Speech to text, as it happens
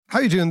How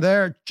you doing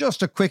there?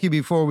 Just a quickie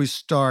before we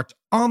start.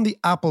 On the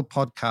Apple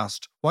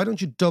podcast, why don't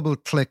you double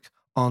click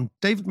on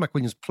David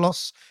McWilliams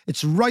Plus?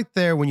 It's right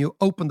there when you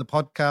open the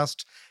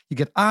podcast. You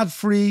get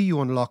ad-free,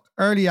 you unlock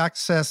early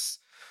access.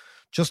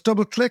 Just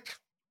double click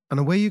and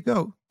away you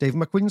go.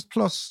 David McWilliams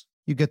Plus.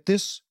 You get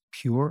this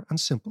pure and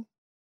simple.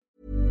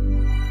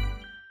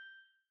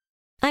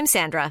 I'm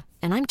Sandra,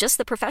 and I'm just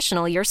the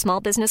professional your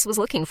small business was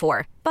looking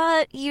for.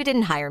 But you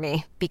didn't hire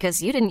me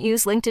because you didn't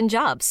use LinkedIn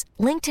Jobs.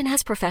 LinkedIn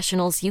has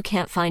professionals you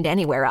can't find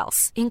anywhere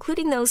else,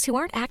 including those who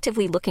aren't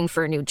actively looking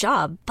for a new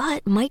job,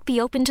 but might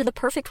be open to the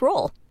perfect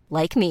role,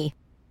 like me.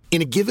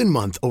 In a given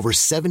month, over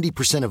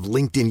 70% of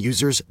LinkedIn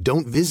users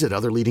don't visit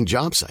other leading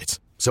job sites.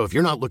 So if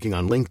you're not looking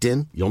on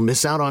LinkedIn, you'll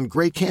miss out on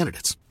great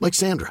candidates like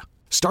Sandra.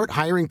 Start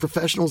hiring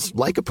professionals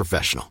like a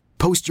professional.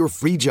 Post your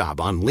free job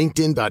on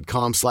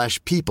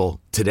linkedin.com/people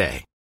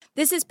today.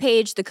 This is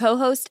Paige, the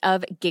co-host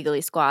of Giggly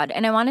Squad,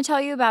 and I want to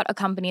tell you about a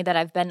company that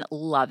I've been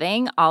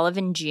loving, Olive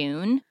 &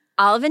 June.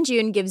 Olive &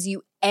 June gives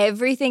you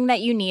everything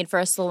that you need for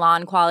a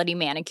salon-quality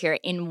manicure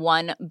in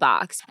one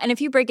box. And if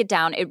you break it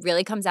down, it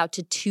really comes out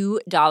to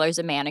 $2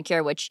 a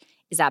manicure, which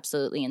is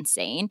absolutely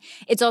insane.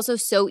 It's also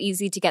so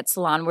easy to get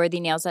salon-worthy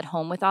nails at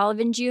home with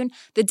Olive & June.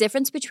 The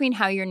difference between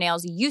how your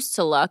nails used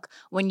to look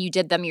when you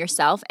did them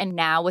yourself and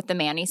now with the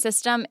Mani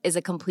system is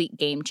a complete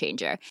game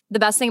changer. The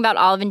best thing about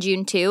Olive &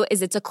 June, too,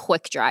 is it's a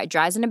quick dry.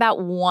 Dries in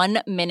about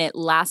 1 minute,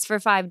 lasts for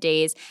 5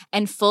 days,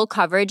 and full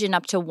coverage in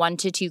up to 1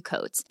 to 2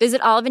 coats.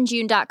 Visit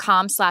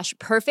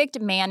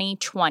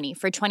oliveandjune.com/perfectmani20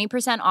 for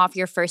 20% off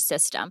your first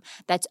system.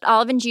 That's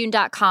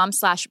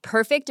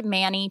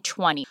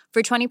oliveandjune.com/perfectmani20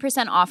 for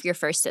 20% off your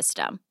first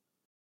system.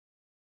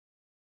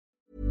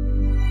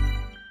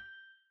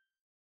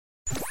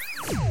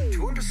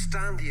 To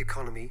understand the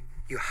economy,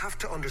 you have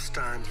to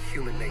understand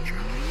human nature.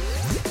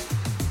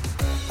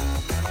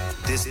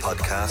 This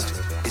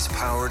podcast is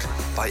powered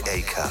by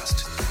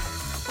Acast.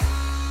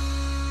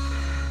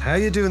 How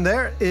you doing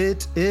there?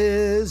 It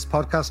is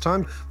podcast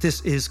time.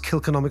 This is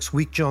Kilconomics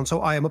Week, John.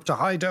 So I am up to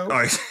high dough.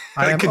 I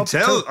can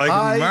tell.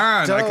 I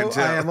can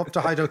tell. I am up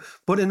to high dough.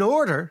 But in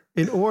order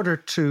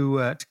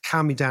to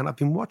calm me down, I've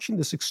been watching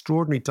this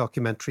extraordinary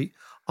documentary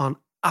on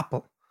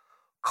Apple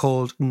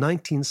called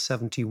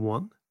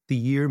 1971, the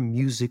year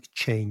music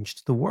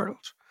changed the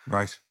world.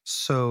 Right.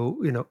 So,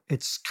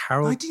 it's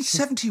Carol...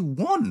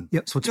 1971?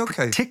 Yep, so it's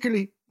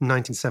particularly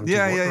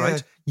 1971, right?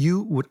 Yeah.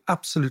 You would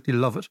absolutely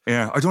love it.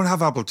 Yeah, I don't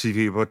have Apple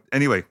TV, but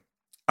anyway,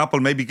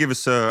 Apple, maybe give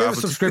us a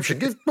subscription.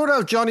 Put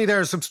out Johnny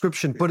there a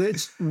subscription, but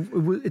it's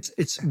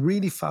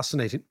really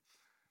fascinating.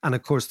 And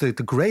of course, the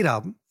great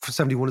album for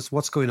 71 is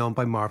What's Going On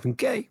by Marvin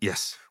Gaye.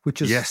 Yes.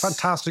 Which is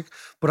fantastic.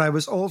 But I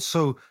was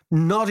also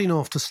nodding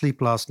off to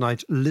sleep last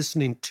night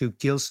listening to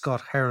Gil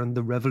Scott-Heron,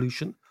 The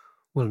Revolution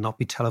Will Not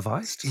Be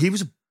Televised. He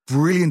was a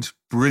brilliant,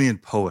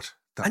 brilliant poet,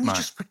 that man. You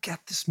just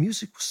forget this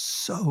music was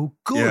so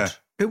good. Yeah.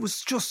 It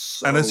was just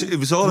so And it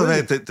was all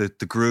brilliant. about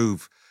the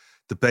groove,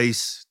 the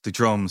bass, the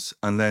drums,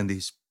 and then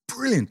these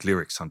brilliant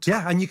lyrics on top.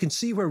 Yeah, and you can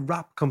see where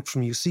rap comes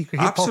from. You see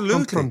where hip hop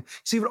comes from. You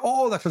see where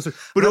all that comes from.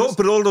 But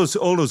all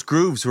those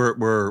grooves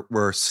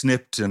were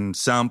snipped and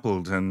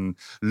sampled and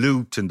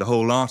looped and the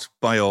whole lot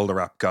by all the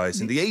rap guys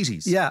in the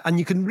 80s. Yeah, and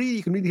you can really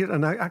hear it.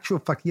 And actual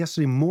fact,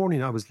 yesterday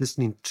morning I was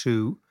listening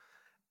to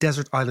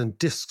Desert Island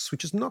Discs,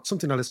 which is not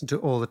something I listen to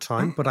all the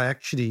time, but I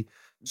actually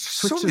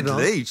switched it on.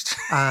 Middle-aged.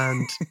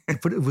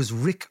 But it was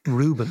Rick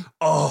Rubin.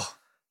 Oh,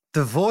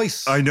 the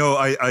voice. I know.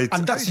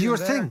 And that's your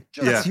thing.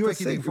 That's your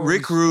thing.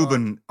 Rick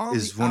Rubin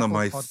is one of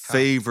my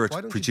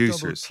favourite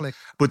producers.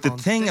 But the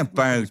thing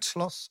about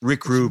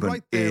Rick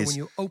Rubin is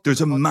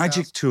there's a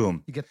magic to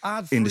him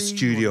in the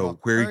studio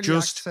where he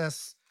just...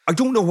 I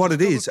don't know what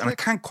it is, and I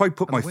can't quite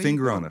put my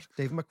finger on it,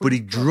 but he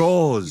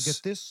draws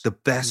the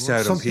best out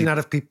of people. Something out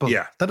of people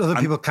that other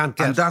people can't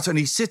get. And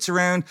he sits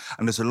around,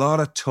 and there's a lot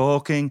of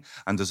talking,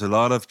 and there's a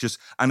lot of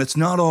and it's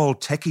not all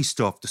techie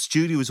stuff. The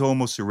studio is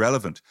almost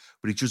irrelevant,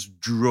 but he just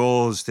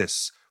draws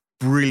this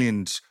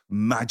brilliant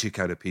magic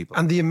out of people.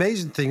 And the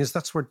amazing thing is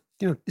that's where,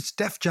 it's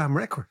Def Jam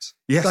Records.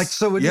 Yes. It's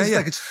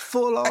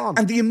full on.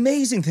 And the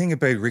amazing thing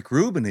about Rick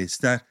Rubin is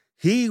that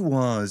he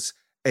was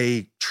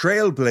a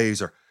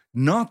trailblazer.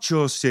 Not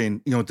just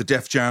in, the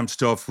Def Jam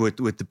stuff with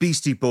the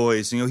Beastie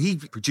Boys. He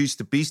produced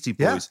the Beastie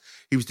Boys.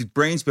 Yeah. He was the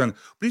brains behind it.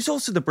 But he's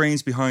also the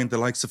brains behind the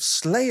likes of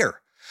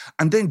Slayer.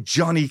 And then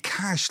Johnny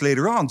Cash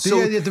later on.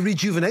 So the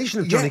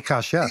rejuvenation of Johnny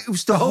Cash, yeah. It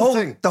was the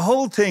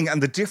whole thing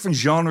and the different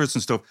genres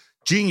and stuff.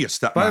 Genius,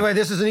 that man. By the way,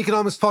 this is an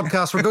economics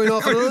podcast. We're going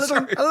off on a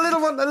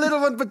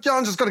little one, but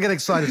John's just going to get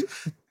excited.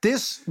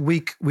 This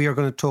week, we are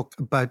going to talk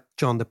about,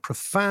 John, the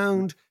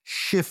profound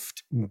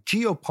shift in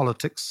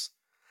geopolitics,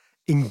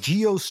 in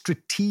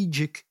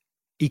geostrategic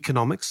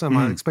economics, and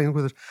I'll explain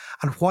with it,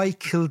 and why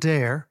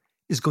Kildare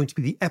is going to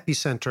be the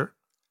epicenter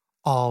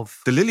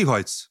of... The Lily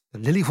Whites. The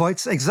Lily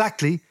Whites,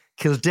 exactly.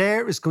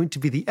 Kildare is going to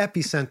be the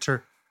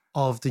epicenter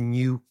of the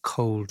new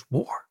Cold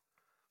War.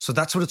 So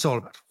that's what it's all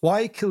about.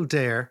 Why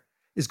Kildare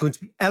is going to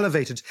be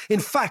elevated. In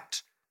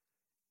fact,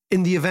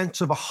 in the event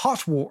of a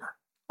hot war,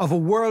 of a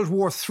World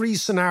War III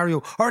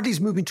scenario, or at least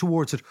moving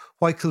towards it,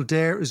 why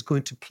Kildare is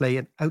going to play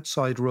an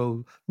outside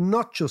role,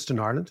 not just in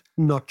Ireland,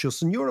 not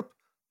just in Europe,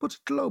 but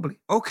globally.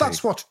 Okay.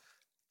 That's what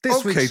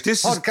this week's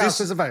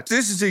podcast is about.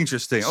 This is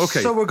interesting.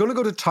 Okay. So we're going to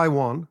go to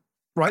Taiwan,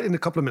 right, in a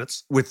couple of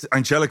minutes. With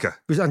Angelica.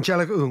 With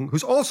Angelica Oung,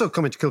 who's also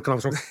coming to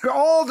Kilkenny.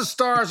 All the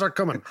stars are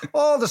coming.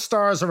 All the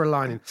stars are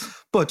aligning.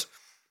 But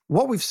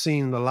what we've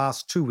seen in the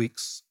last 2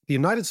 weeks, the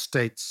United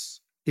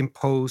States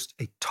imposed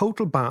a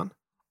total ban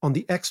on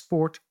the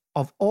export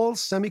of all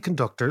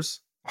semiconductors,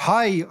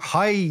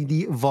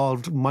 highly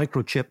evolved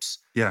microchips.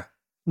 Yeah.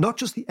 Not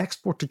just the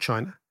export to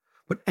China,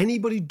 but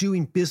anybody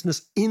doing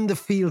business in the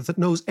field that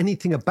knows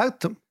anything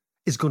about them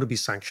is going to be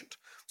sanctioned.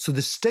 So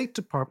the State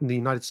Department of the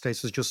United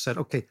States has just said,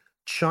 okay,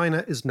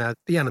 China is now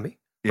the enemy,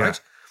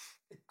 right?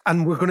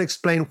 And we're going to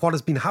explain what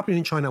has been happening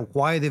in China and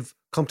why they've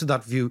come to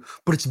that view.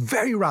 But it's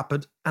very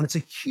rapid and it's a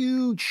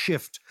huge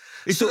shift.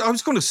 I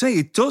was going to say,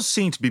 it does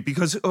seem to be,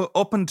 because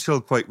up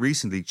until quite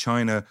recently,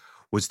 China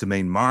was the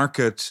main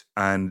market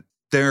and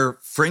their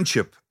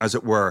friendship, as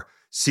it were,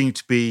 seem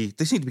to be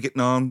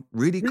getting on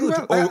really good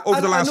over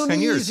the last 10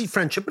 years. Easy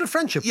friendship, but a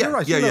friendship. Yeah, you're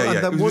right.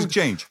 Yeah. It was a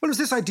change. Well, it was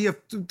this idea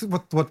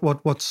of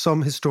what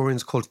some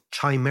historians call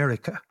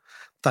chimerica,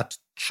 that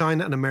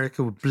China and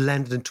America were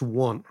blended into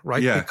one,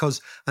 right? Yeah.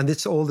 And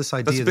it's all this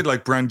idea. That's a bit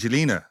like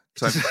Brangelina.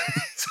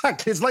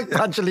 Exactly. It's like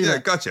Brangelina. Yeah,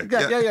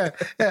 gotcha.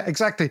 Yeah,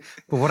 exactly.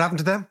 But what happened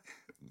to them?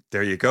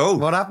 There you go.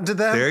 What happened to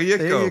them? There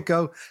you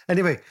go.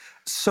 Anyway,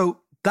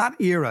 so that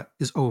era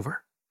is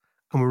over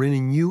and we're in a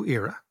new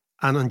era.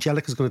 And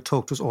Angelica's going to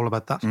talk to us all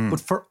about that.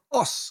 But for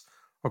us,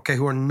 okay,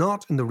 who are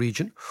not in the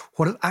region,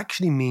 what it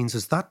actually means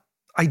is that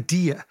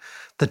idea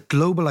that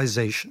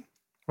globalization,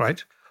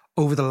 right,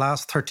 over the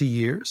last 30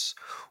 years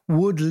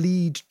would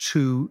lead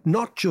to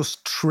not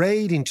just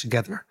trading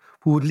together,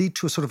 but would lead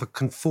to a sort of a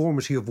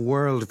conformity of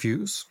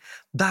worldviews.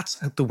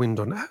 That's out the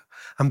window now.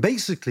 And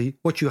basically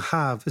what you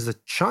have is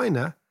that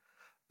China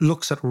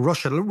looks at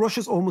Russia.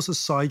 Russia's almost a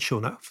sideshow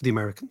now for the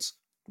Americans,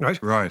 right?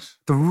 Right.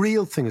 The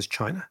real thing is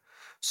China.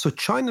 So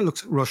China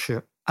looks at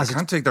Russia as... They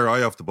can't take their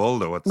eye off the ball,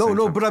 though.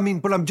 No, but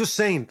I'm just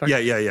saying. Like,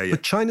 Yeah.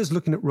 But China's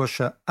looking at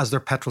Russia as their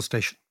petrol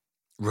station.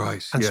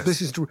 Right,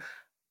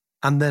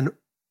 And then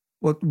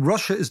what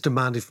Russia is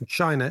demanding from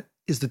China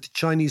is that the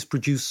Chinese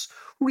produce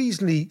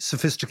reasonably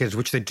sophisticated,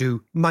 which they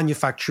do,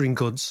 manufacturing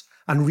goods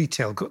and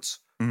retail goods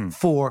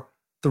for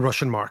the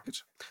Russian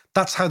market.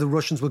 That's how the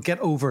Russians will get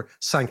over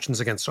sanctions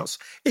against us.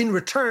 In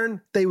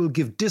return, they will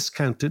give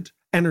discounted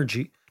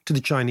energy to the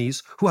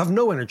Chinese, who have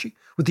no energy,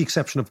 with the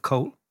exception of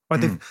coal.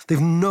 Right? They've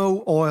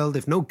no oil,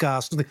 they've no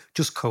gas,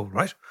 just coal,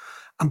 right?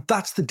 And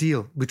that's the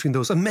deal between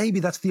those. And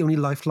maybe that's the only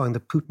lifeline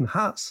that Putin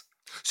has.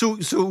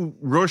 So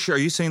Russia, are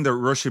you saying that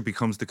Russia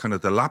becomes the kind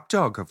of the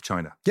lapdog of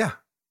China? Yeah.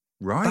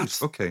 Right.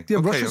 Okay. Yeah,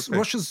 okay.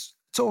 Russia's,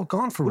 it's all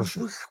gone for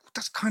Russia.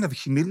 That's kind of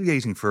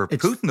humiliating for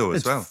Putin, though,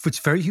 as well. It's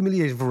very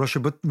humiliating for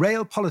Russia, but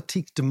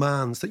realpolitik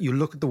demands that you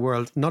look at the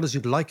world not as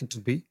you'd like it to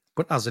be,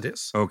 but as it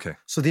is. Okay.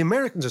 So the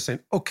Americans are saying,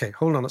 okay,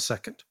 hold on a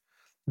second.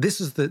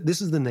 This is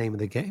the name of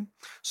the game.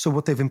 So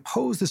what they've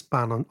imposed this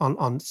ban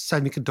on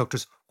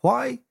semiconductors.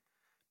 Why?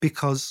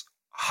 Because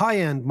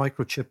high-end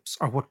microchips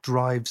are what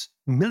drives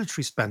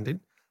military spending,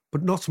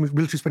 but not so much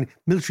military spending,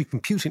 military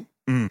computing.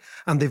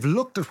 And they've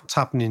looked at what's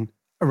happening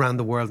around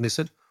the world and they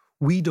said,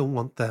 we don't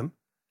want them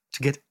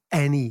to get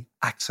any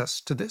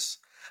access to this.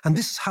 And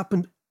this has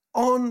happened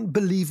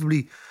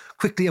unbelievably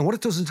quickly. And what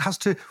it does is it has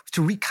to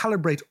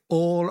recalibrate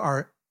all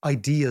our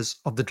ideas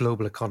of the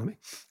global economy.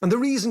 And the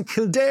reason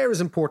Kildare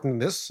is important in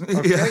this,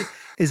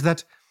 is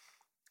that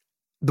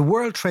the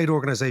World Trade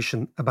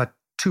Organization about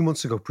 2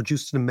 months ago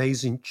produced an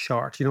amazing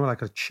chart. You know,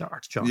 like a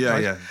chart, John. Yeah,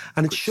 right? yeah.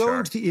 And it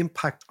showed the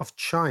impact of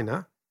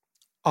China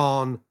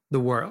on the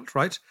world,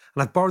 right?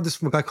 And I borrowed this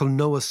from a guy called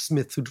Noah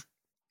Smith,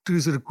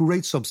 who's a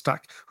great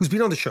Substack, who's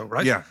been on the show,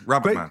 right? Yeah,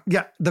 Rabbit Man.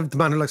 Yeah, the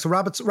man who likes the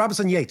rabbits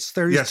and Yates.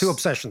 They're his two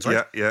obsessions,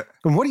 right? Yeah.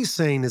 And what he's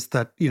saying is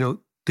that, you know,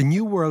 the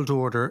New World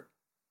Order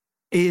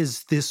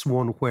is this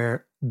one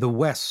where the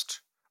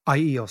West,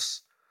 i.e.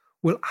 us,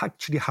 will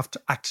actually have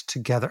to act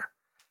together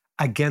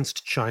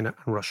against China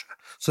and Russia.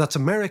 So that's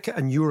America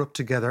and Europe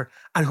together,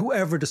 and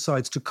whoever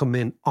decides to come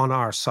in on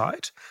our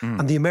side.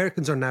 And the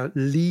Americans are now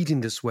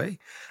leading this way.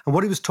 And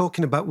what he was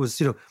talking about was,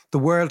 you know, the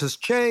world has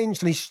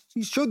changed, and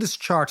he showed this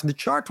chart, and the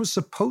chart was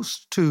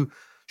supposed to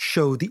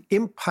show the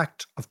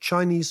impact of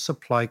Chinese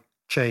supply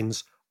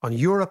chains on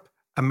Europe,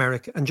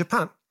 America, and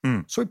Japan.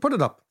 So he put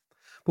it up.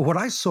 But what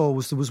I saw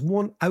was there was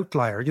one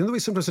outlier. You know the way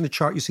sometimes in a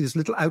chart you see this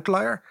little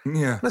outlier?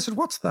 Yeah. And I said,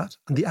 what's that?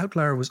 And the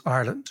outlier was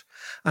Ireland.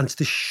 And it's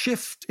the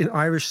shift in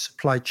Irish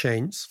supply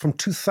chains from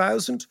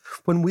 2000,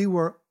 when we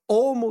were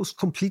almost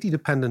completely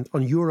dependent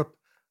on Europe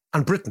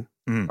and Britain.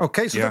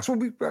 Okay, so that's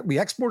when we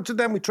exported to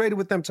them, we traded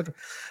with them, etc.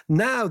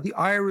 Now the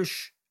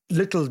Irish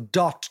little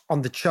dot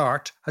on the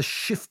chart has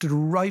shifted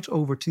right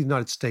over to the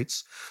United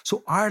States.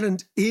 So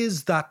Ireland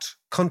is that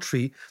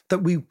country that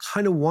we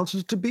kind of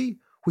wanted it to be,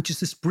 which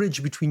is this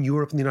bridge between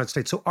Europe and the United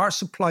States. So our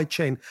supply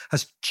chain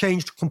has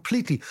changed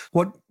completely.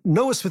 What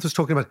Noah Smith was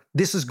talking about,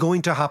 this is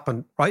going to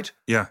happen, right?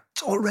 Yeah.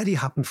 It's already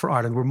happened for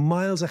Ireland. We're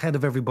miles ahead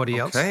of everybody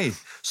else. Okay.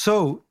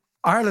 So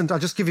Ireland, I'll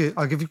give you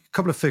a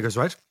couple of figures,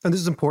 right? And this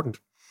is important.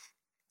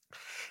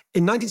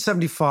 In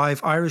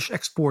 1975, Irish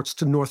exports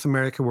to North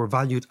America were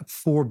valued at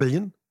 $4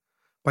 billion.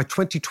 By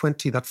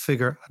 2020, that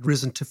figure had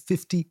risen to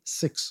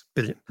 $56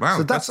 billion. Wow.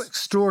 So that's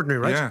extraordinary,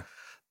 right? Yeah.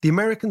 The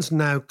Americans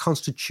now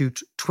constitute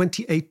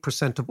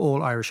 28% of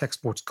all Irish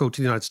exports go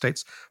to the United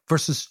States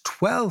versus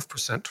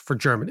 12% for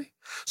Germany.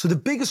 So the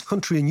biggest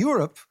country in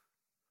Europe,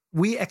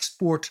 we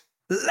export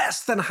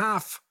less than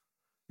half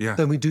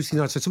than we do to the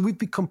United States. So we've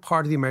become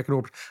part of the American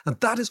orbit. And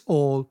that is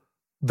all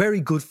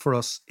very good for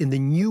us in the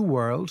new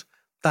world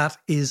that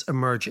is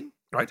emerging,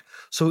 right?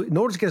 So in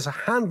order to get us a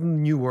hand in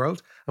the new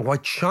world and why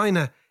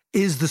China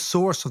is the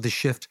source of the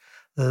shift,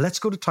 let's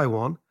go to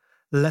Taiwan.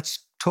 Let's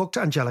talk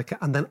to Angelica.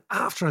 And then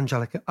after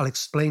Angelica, I'll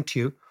explain to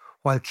you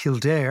why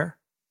Kildare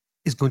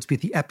is going to be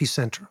the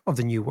epicenter of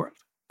the new world.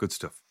 Good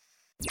stuff.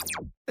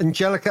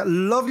 Angelica,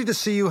 lovely to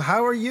see you.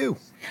 How are you?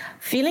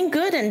 Feeling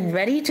good and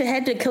ready to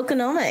head to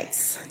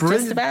Kilkenomics.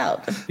 Brilliant. Just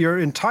about. You're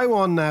in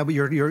Taiwan now, but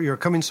you're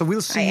coming. So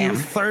we'll see you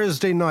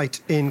Thursday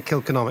night in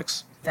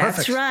Kilkenomics. That's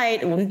Perfect.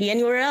 right. It wouldn't be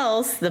anywhere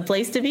else. The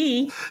place to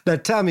be. Now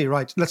tell me,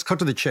 right, let's cut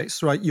to the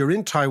chase, right? You're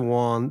in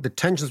Taiwan. The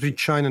tensions between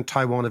China and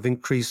Taiwan have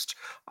increased.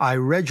 I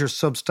read your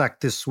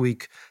Substack this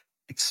week.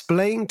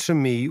 Explain to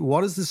me,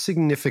 what is the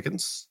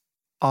significance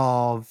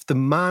of the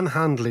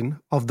manhandling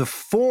of the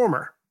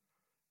former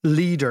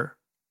leader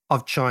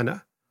of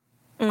China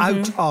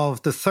out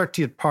of the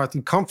 30th Party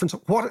Conference?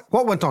 What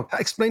went on?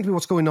 Explain to me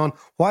what's going on,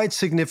 why it's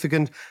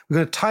significant. We're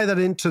going to tie that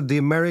into the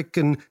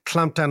American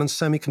clampdown on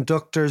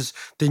semiconductors,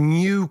 the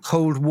new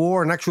Cold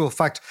War, in actual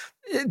fact,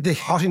 the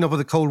hotting up of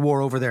the Cold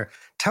War over there.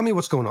 Tell me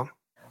what's going on.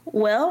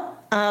 Well,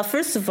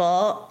 first of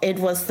all, it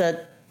was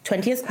the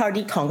 20th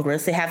Party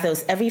Congress. They have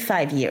those every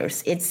 5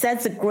 years. It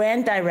sets a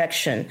grand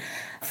direction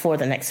for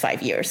the next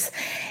 5 years.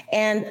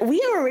 And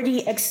we are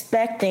already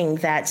expecting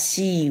that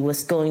Xi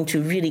was going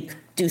to really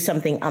do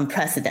something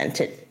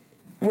unprecedented,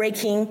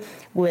 breaking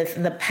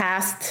with the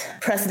past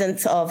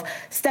precedents of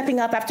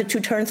stepping up after 2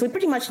 terms. We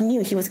pretty much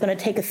knew he was going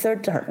to take a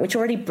 3rd term, which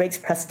already breaks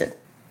precedent.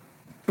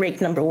 Break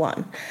number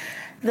 1.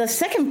 The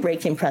second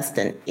breaking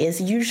precedent is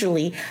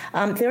usually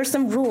there are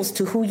some rules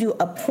to who you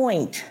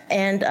appoint.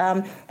 And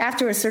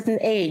after a certain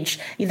age,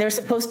 they're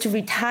supposed to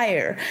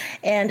retire.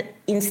 And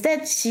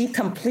instead, she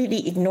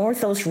completely ignored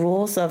those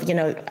rules of,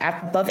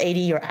 above 80,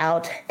 you're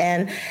out.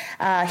 And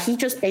he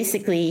just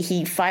basically,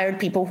 he fired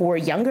people who were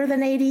younger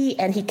than 80,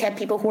 and he kept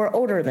people who were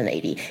older than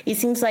 80. It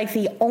seems like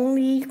the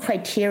only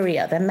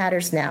criteria that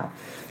matters now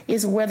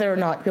is whether or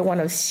not you're one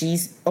of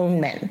Xi's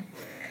own men.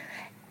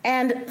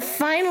 And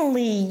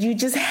finally, you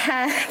just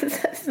had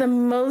the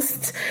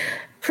most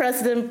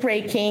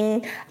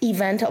precedent-breaking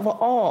event of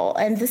all.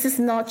 And this is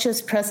not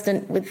just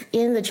precedent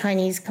within the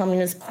Chinese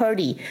Communist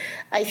Party.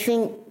 I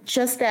think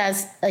just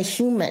as a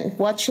human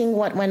watching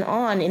what went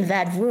on in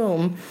that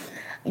room,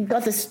 you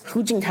got this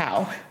Hu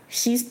Jintao,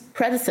 Xi's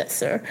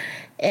predecessor,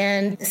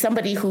 and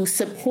somebody who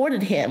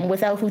supported him.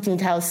 Without Hu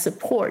Jintao's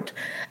support,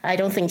 I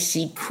don't think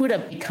Xi could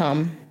have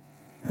become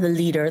the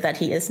leader that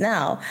he is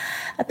now,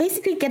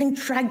 basically getting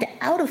dragged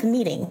out of the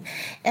meeting.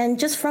 And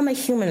just from a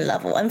human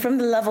level and from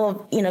the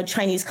level of,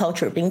 Chinese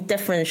culture being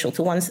deferential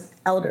to one's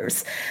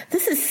elders,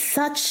 this is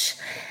such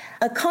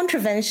a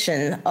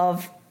contravention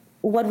of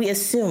what we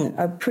assume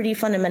are pretty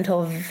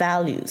fundamental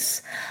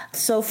values.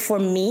 So for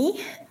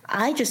me,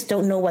 I just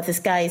don't know what this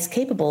guy is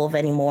capable of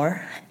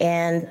anymore.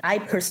 And I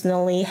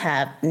personally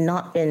have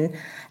not been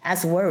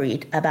as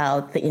worried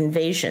about the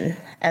invasion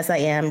as I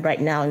am right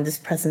now in this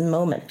present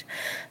moment.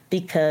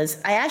 Because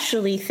I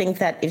actually think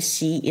that if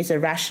Xi is a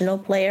rational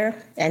player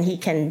and he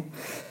can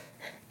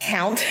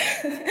count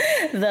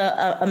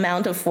the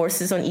amount of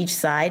forces on each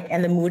side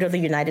and the mood of the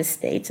United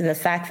States and the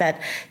fact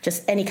that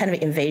just any kind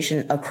of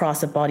invasion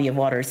across a body of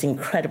water is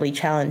incredibly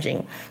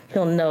challenging,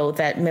 he'll know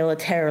that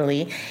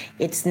militarily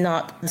it's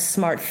not a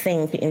smart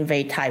thing to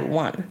invade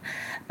Taiwan.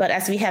 But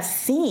as we have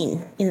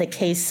seen in the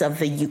case of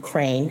the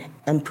Ukraine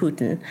and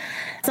Putin,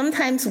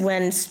 sometimes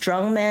when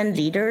strongman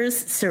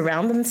leaders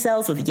surround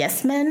themselves with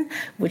yes men,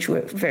 which we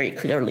very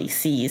clearly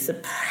see is a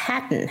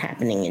pattern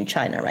happening in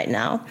China right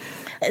now,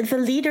 the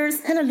leaders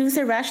kind of lose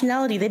their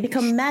rationality. They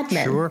become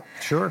madmen.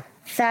 Sure.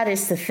 That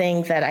is the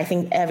thing that I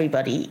think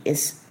everybody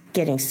is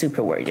getting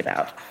super worried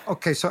about.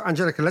 Okay, so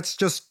Angelica, let's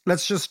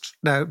just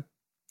now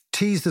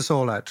tease this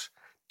all out.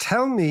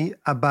 Tell me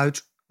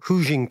about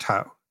Hu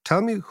Jintao.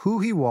 Tell me who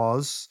he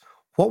was.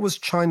 What was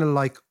China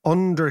like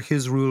under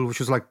his rule, which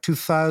was like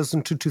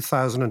 2000 to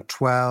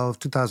 2012,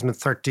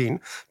 2013?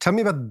 Tell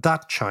me about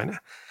that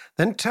China.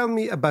 Then tell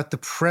me about the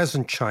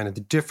present China, the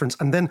difference,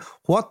 and then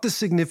what the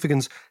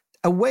significance,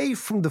 away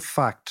from the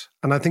fact,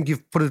 and I think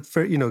you've put it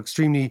very,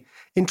 extremely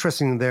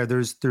interesting there.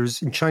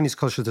 There's in Chinese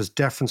culture, there's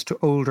deference to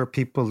older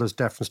people, there's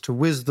deference to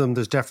wisdom,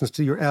 there's deference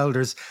to your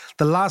elders.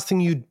 The last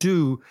thing you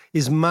do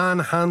is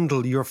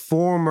manhandle your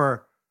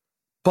former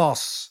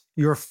boss,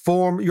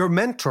 your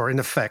mentor, in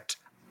effect,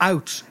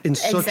 out in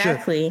such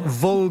a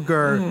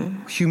vulgar,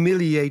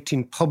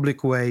 humiliating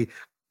public way.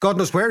 God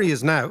knows where he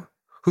is now,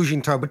 Hu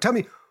Jintao. But tell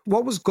me,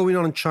 What was going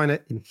on in China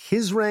in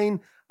his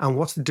reign, and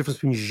what's the difference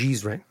between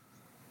Xi's reign?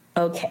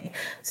 Okay,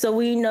 so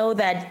we know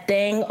that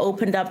Deng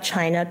opened up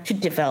China to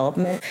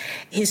development.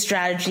 His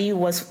strategy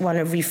was one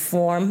of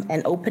reform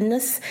and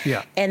openness.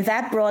 Yeah. And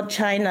that brought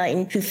China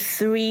into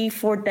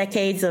 3-4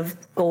 decades of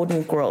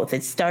golden growth.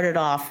 It started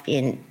off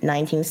in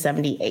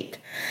 1978.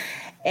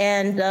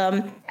 And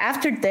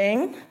after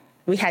Deng,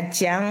 we had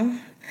Jiang,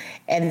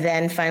 and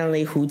then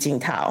finally Hu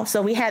Jintao.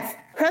 So we had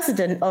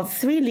precedent of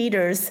 3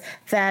 leaders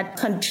that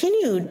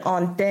continued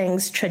on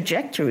Deng's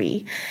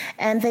trajectory,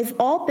 and they've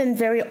all been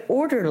very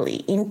orderly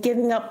in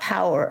giving up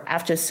power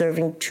after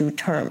serving 2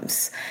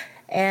 terms.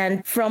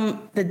 And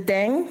from the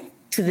Deng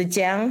to the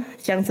Jiang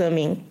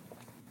Zemin,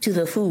 to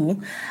the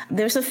Hu,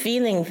 there's a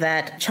feeling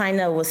that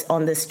China was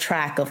on this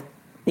track of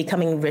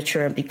becoming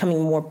richer and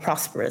becoming more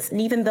prosperous.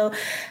 And even though,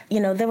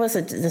 there was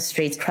the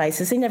Straits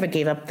crisis, they never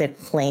gave up their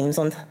claims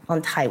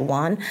on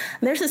Taiwan.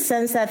 There's a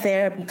sense that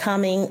they're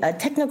becoming a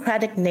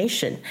technocratic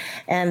nation,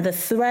 and the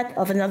threat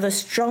of another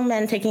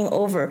strongman taking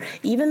over,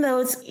 even though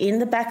it's in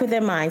the back of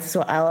their minds,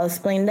 so I'll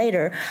explain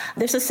later,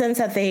 there's a sense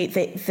that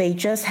they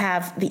just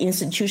have the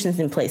institutions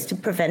in place to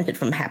prevent it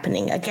from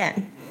happening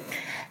again.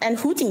 And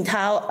Hu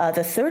Jintao,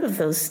 the third of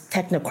those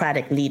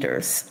technocratic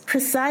leaders,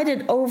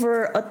 presided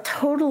over a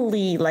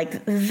totally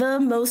the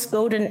most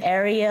golden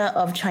area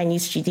of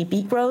Chinese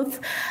GDP growth.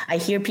 I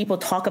hear people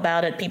talk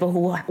about it, people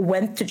who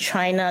went to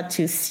China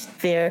to see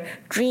their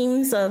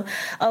dreams of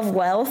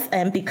wealth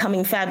and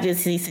becoming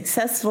fabulously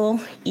successful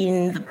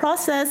in the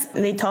process.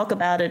 They talk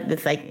about it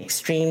with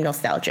extreme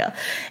nostalgia.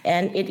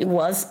 And it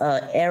was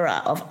an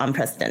era of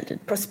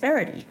unprecedented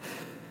prosperity.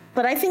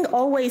 But I think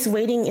always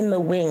waiting in the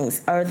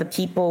wings are the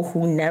people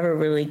who never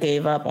really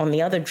gave up on the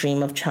other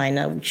dream of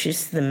China, which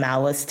is the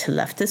Maoist to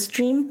leftist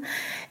dream.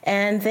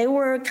 And they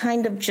were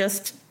kind of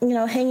just,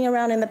 hanging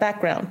around in the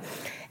background.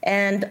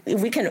 And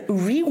if we can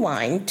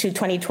rewind to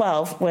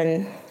 2012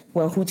 when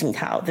Hu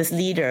Jintao, this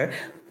leader,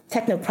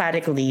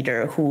 technocratic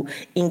leader who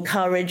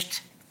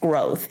encouraged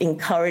growth,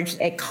 encouraged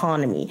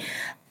economy,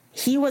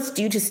 he was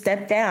due to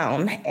step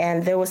down,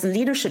 and there was a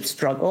leadership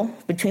struggle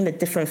between the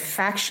different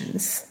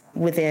factions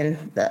within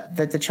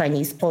the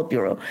Chinese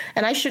Politburo.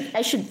 And I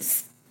should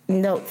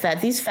note that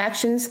these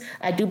factions,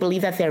 I do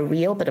believe that they're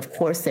real, but of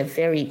course they're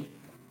very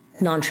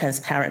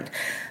non-transparent.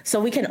 So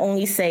we can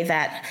only say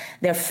that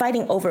they're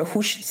fighting over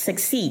who should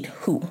succeed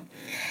who.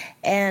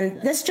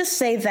 And let's just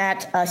say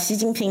that Xi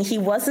Jinping, he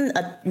wasn't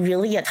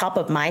really a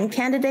top-of-mind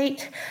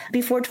candidate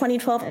before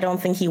 2012. I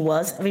don't think he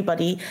was.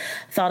 Everybody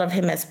thought of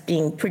him as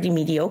being pretty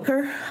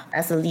mediocre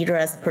as a leader,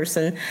 as a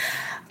person.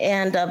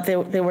 And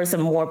there were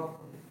some more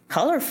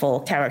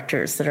colorful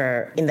characters that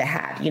are in the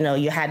hat.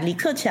 You had Li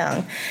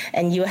Keqiang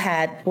and you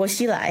had Guo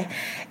Xilai,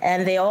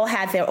 and they all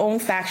had their own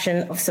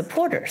faction of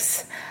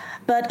supporters.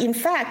 But in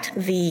fact,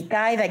 the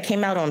guy that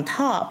came out on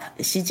top,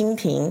 Xi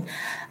Jinping,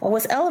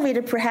 was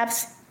elevated.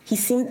 Perhaps he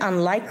seemed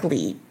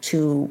unlikely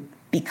to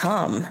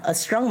become a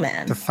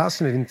strongman. The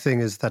fascinating thing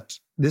is that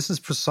this is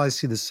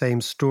precisely the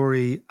same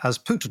story as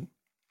Putin.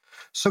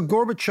 So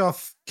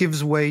Gorbachev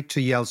gives way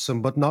to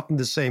Yeltsin, but not in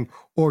the same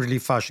orderly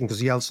fashion,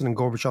 because Yeltsin and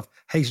Gorbachev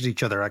hated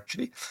each other,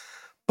 actually.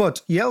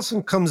 But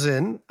Yeltsin comes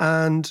in,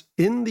 and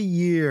in the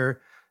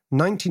year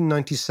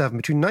 1997,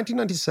 between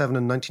 1997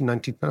 and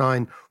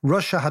 1999,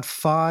 Russia had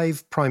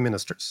 5 prime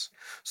ministers.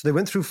 So they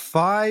went through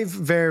 5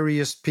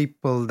 various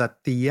people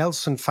that the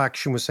Yeltsin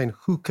faction was saying,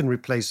 who can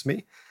replace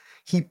me?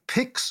 He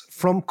picks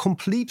from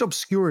complete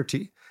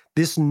obscurity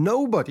this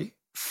nobody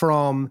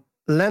from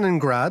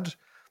Leningrad.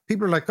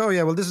 People are like, oh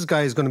yeah, well, this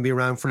guy is going to be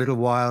around for a little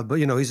while, but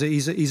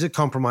he's a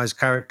compromised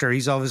character.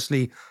 He's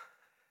obviously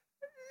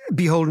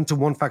beholden to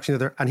one faction or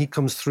the other, and he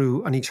comes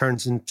through and he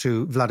turns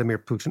into Vladimir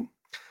Putin.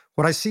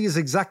 What I see is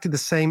exactly the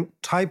same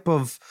type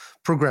of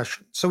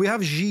progression. So we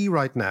have Xi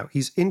right now.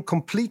 He's in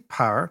complete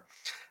power.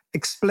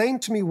 Explain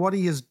to me what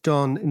he has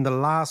done in the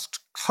last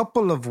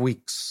couple of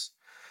weeks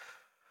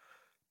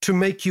to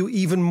make you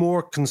even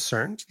more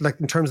concerned, like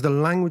in terms of the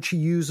language he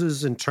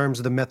uses, in terms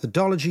of the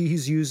methodology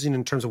he's using,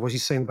 in terms of what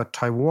he's saying about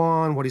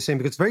Taiwan, what he's saying,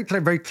 because it's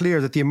very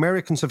clear that the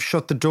Americans have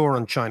shut the door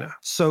on China.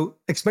 So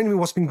explain to me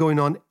what's been going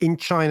on in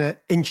China,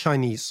 in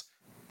Chinese.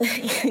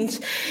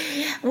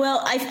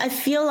 Well, I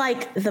feel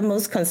like the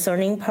most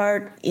concerning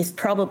part is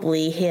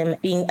probably him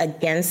being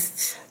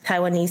against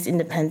Taiwanese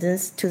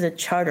independence to the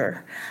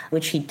charter,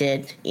 which he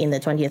did in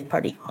the 20th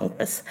Party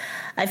Congress.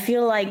 I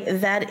feel like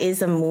that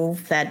is a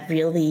move that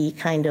really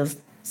kind of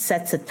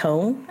sets a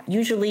tone.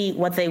 Usually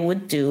what they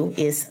would do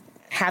is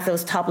have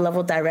those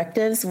top-level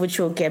directives, which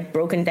will get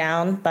broken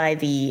down by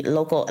the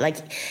local,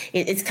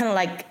 it's kind of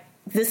like,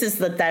 this is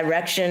the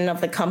direction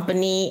of the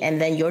company, and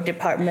then your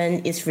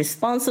department is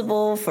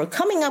responsible for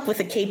coming up with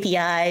the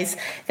KPIs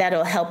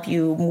that'll help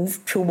you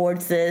move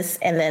towards this,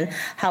 and then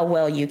how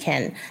well you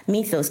can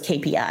meet those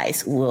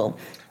KPIs will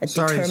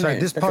determine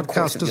this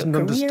podcast doesn't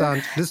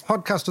understand. This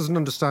podcast doesn't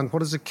understand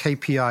what is a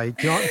KPI.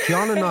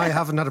 John and I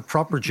haven't had a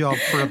proper job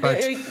for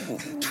about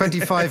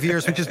 25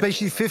 years, which is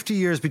basically 50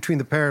 years between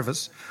the pair of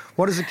us.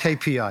 What is a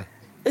KPI?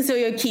 So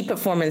your key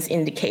performance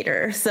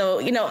indicator.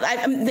 So,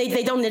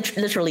 they don't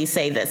literally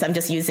say this. I'm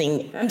just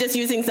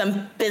using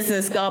some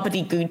business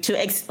gobbledygook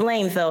to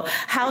explain, though,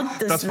 how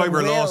does the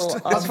will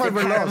of the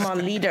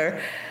paramount leader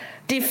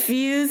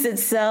diffuse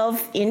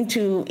itself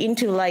into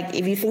like,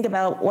 if you think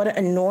about what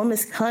an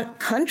enormous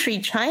country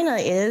China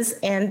is,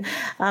 and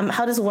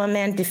how does one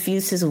man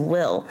diffuse his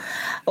will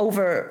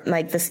over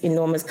like this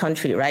enormous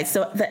country, right?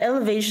 So the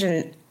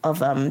elevation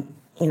of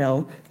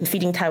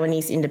defeating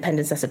Taiwanese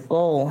independence as a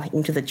goal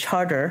into the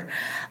charter,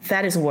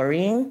 that is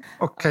worrying.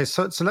 Okay,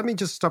 so let me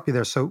just stop you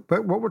there. So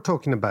what we're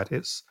talking about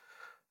is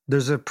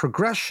there's a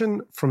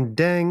progression from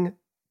Deng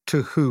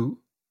to Hu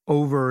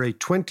over a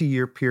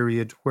 20-year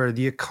period where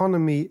the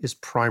economy is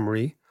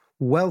primary,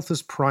 wealth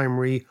is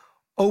primary,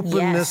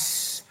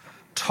 openness,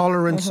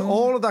 tolerance,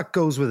 all of that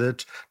goes with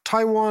it.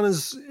 Taiwan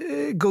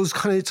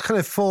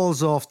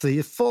falls off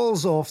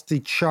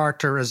the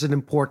charter as an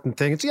important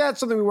thing. It's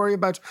something we worry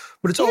about,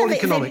 but it's all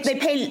economics. They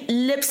pay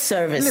lip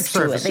service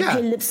to it. They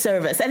pay lip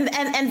service.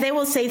 And they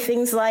will say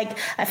things like,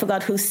 I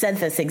forgot who said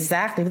this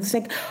exactly, but it's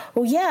like,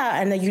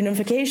 and the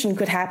unification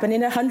could happen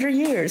in 100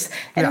 years.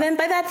 And then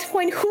by that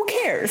point, who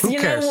cares?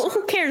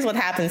 Who cares what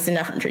happens in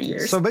 100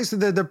 years? So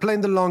basically they're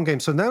playing the long game.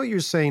 So now what you're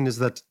saying is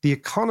that the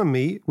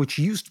economy, which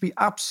used to be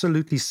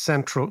absolutely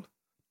central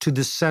to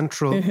the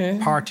Central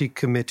Party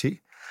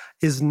Committee,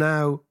 is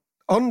now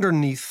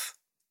underneath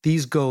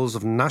these goals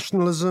of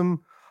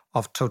nationalism,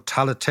 of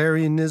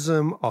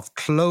totalitarianism, of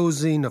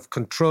closing, of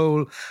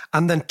control.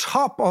 And then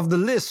top of the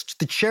list,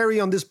 the cherry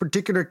on this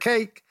particular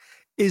cake,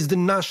 is the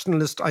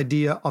nationalist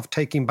idea of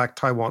taking back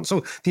Taiwan.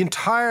 So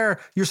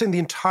you're saying the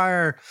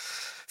entire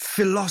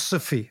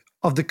philosophy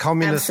of the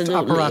communist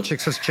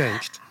apparatchiks has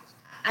changed.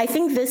 I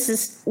think this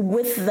is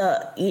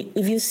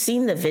if you've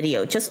seen the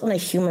video, just on a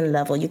human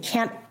level, you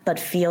can't but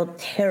feel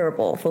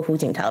terrible for Hu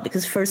Jintao,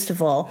 because first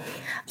of all,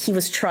 he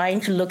was trying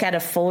to look at a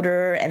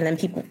folder, and then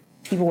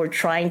people were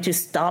trying to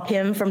stop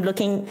him from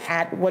looking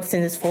at what's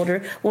in this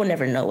folder. We'll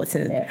never know what's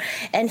in there.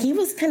 And he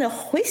was kind of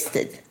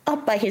hoisted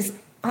up by his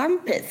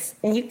armpits,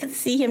 and you could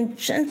see him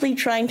gently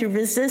trying to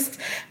resist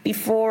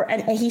before,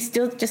 and he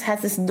still just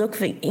has this look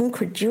of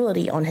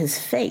incredulity on his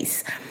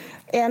face.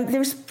 And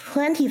there's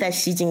plenty that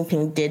Xi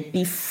Jinping did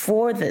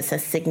before this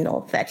as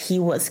signal that he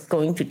was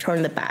going to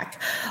turn the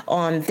back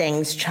on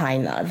Deng's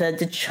China,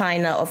 the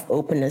China of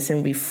openness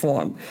and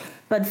reform.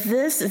 But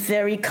this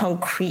very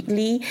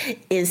concretely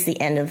is the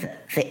end of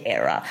the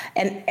era.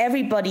 And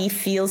everybody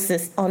feels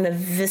this on a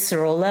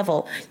visceral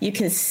level. You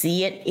can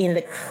see it in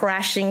the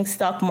crashing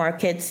stock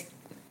markets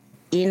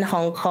in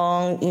Hong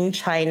Kong, in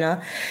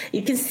China.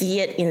 You can see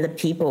it in the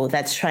people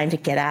that's trying to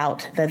get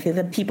out,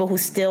 the people who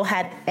still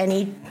had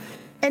any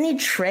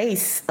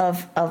trace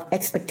of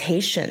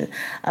expectation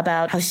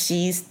about how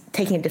Xi's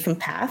taking a different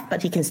path,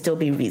 but he can still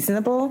be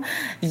reasonable.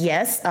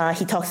 Yes,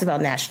 he talks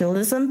about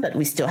nationalism, but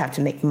we still have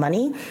to make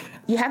money.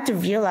 You have to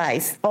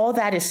realize all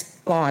that is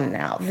gone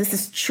now. This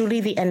is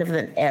truly the end of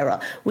an era.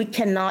 We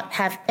cannot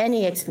have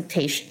any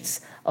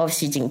expectations of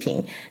Xi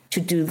Jinping to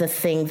do the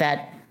thing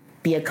that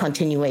be a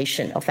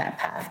continuation of that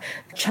path.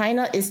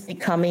 China is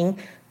becoming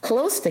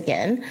closed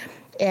again.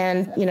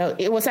 And,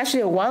 it was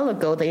actually a while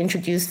ago they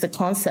introduced the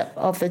concept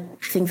of the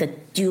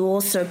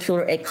dual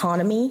circular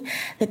economy.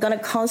 They're going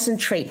to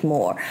concentrate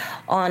more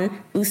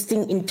on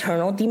boosting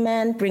internal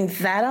demand, bring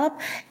that up.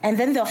 And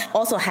then they'll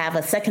also have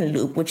a second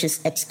loop, which is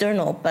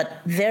external, but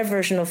their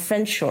version of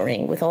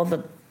friendshoring with all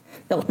the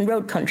Belt and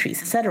Road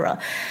countries,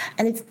 etc.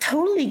 And it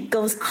totally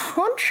goes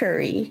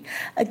contrary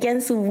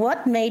against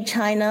what made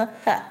China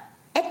an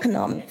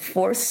economic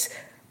force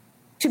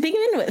to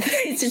begin with.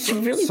 It's just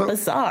really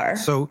bizarre.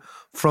 So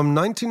from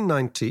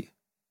 1990,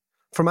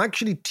 from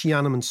actually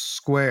Tiananmen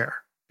Square,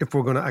 if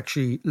we're going to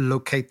actually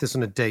locate this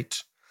on a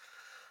date,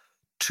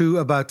 to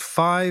about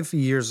 5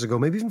 years ago,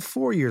 maybe even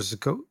 4 years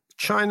ago,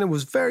 China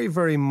was very,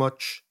 very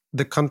much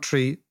the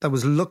country that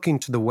was looking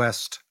to the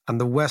West, and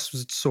the West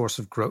was its source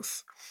of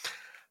growth.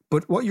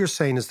 But what you're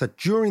saying is that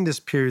during this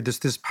period, there's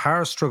this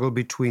power struggle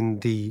between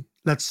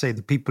let's say,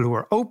 the people who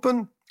are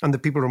open and the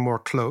people who are more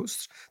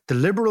closed, the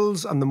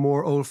liberals and the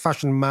more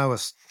old-fashioned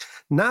Maoists.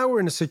 Now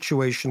we're in a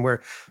situation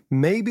where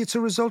maybe it's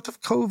a result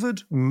of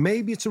COVID,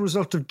 maybe it's a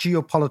result of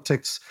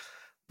geopolitics,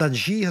 that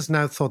Xi has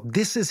now thought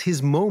this is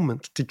his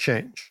moment to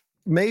change.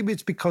 Maybe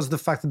it's because of the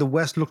fact that the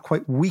West looked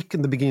quite weak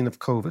in the beginning of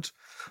COVID.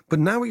 But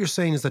now what you're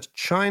saying is that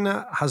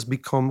China has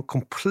become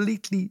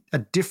completely a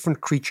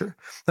different creature.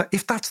 Now,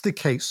 if that's the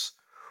case,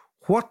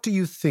 what do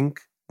you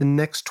think the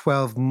next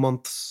 12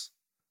 months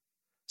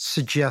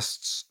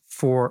suggests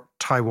for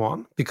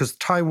Taiwan? Because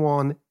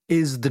Taiwan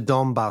is the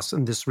Donbass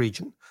in this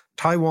region.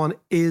 Taiwan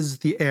is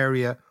the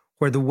area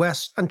where the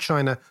West and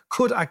China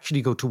could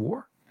actually go to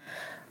war.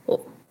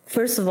 Well,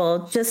 first of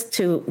all, just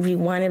to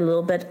rewind a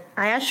little bit,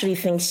 I actually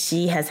think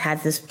Xi has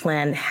had this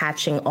plan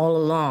hatching all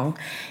along.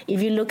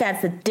 If you look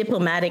at the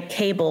diplomatic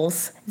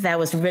cables that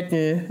was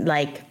written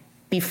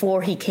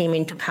before he came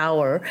into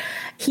power,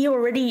 he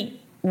already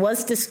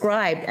was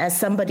described as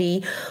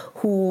somebody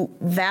who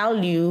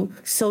valued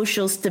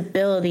social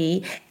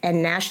stability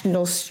and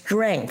national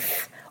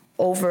strength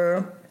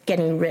over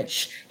getting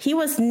rich. He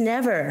was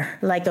never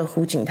like a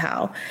Hu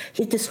Jintao.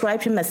 He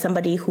described him as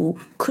somebody who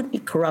could be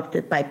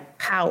corrupted by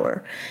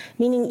power,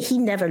 meaning he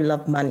never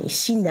loved money.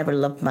 She never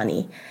loved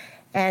money.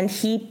 And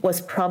he was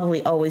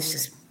probably always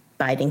just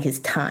biding his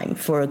time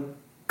for a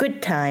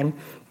good time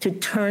to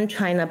turn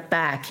China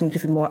back into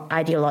the more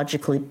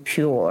ideologically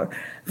pure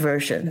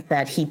version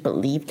that he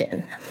believed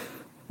in,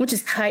 which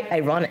is quite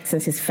ironic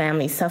since his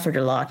family suffered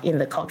a lot in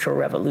the Cultural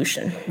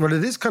Revolution. Well,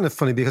 it is kind of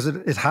funny because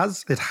it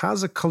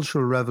has a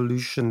Cultural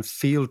Revolution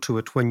feel to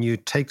it when you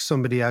take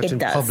somebody out in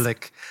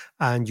public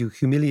and you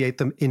humiliate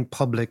them in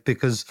public,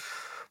 because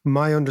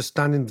my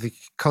understanding of the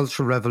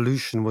Cultural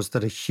Revolution was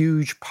that a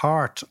huge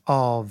part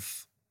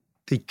of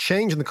the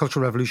change in the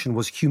Cultural Revolution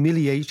was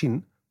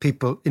humiliating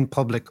people in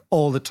public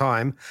all the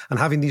time and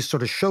having these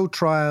sort of show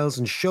trials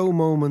and show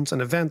moments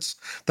and events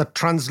that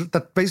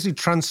basically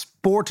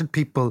transported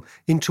people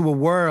into a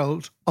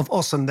world of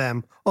us and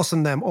them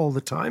all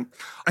the time.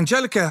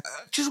 Angelica, I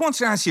just wanted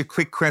to ask you a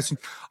quick question.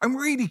 I'm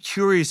really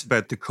curious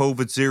about the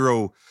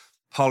COVID-0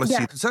 policy,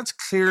 because that's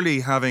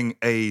clearly having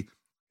a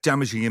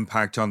damaging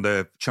impact on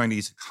the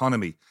Chinese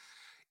economy.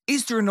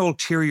 Is there an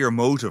ulterior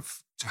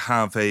motive to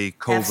have a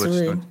COVID?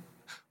 Absolutely.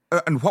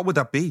 And what would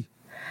that be?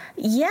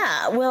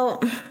 Yeah,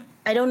 well,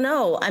 I don't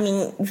know. I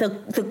mean,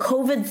 the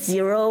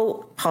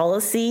COVID-0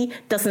 policy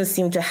doesn't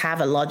seem to have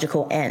a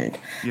logical end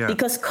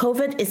because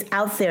COVID is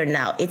out there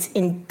now. It's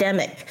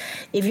endemic.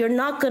 If you're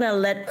not going to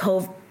let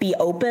COVID be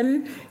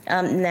open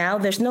now,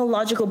 there's no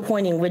logical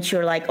point in which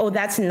you're like, oh,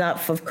 that's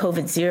enough of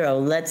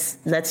COVID-0.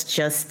 Let's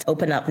just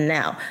open up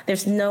now.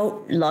 There's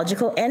no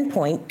logical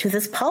endpoint to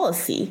this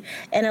policy.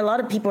 And a lot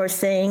of people are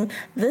saying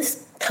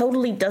this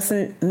totally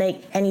doesn't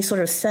make any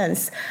sort of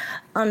sense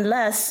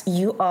unless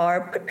you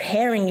are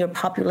preparing your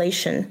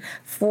population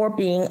for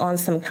being on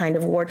some kind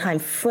of wartime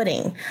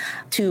footing,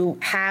 to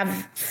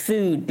have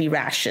food be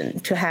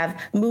rationed, to have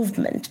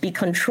movement be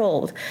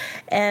controlled.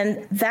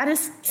 And that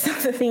is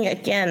something,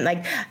 again,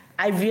 like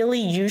I really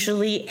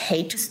usually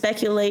hate to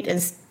speculate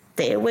and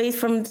stay away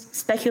from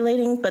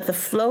speculating, but the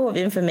flow of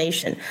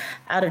information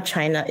out of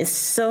China is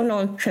so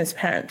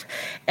non-transparent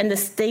and the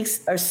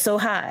stakes are so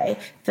high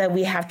that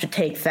we have to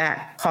take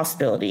that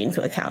possibility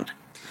into account.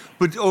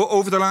 But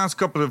over the last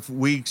couple of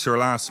weeks or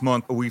last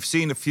month, we've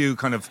seen a few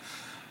kind of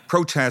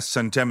protests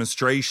and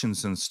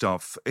demonstrations and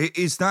stuff.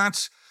 Is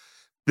that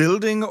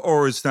building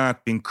or is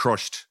that being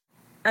crushed?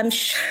 I'm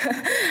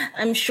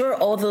sure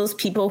all those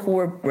people who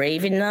were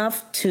brave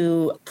enough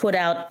to put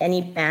out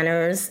any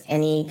banners,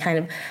 any kind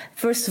of,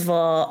 first of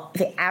all,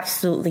 they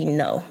absolutely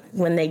know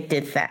when they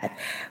did that,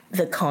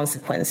 the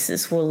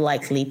consequences will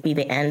likely be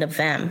the end of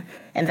them.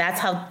 And that's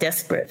how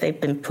desperate they've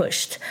been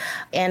pushed.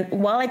 And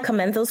while I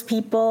commend those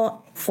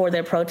people for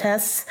their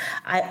protests,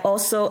 I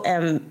also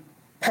am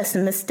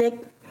pessimistic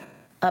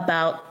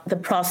about the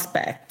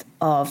prospect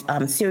of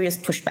serious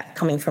pushback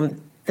coming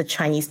from the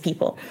Chinese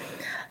people,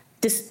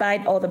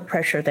 despite all the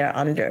pressure they're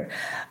under.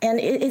 And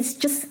it's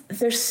just,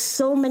 there's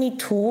so many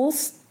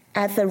tools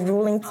at the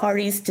ruling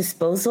party's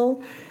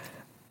disposal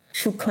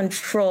to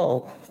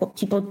control what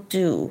people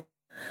do,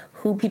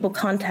 who people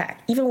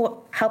contact, even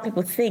how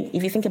people think.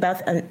 If you think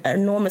about an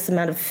enormous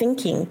amount of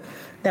thinking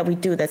that we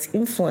do that's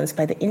influenced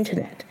by the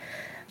internet,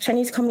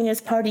 Chinese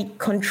Communist Party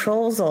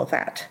controls all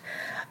that.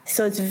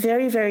 So it's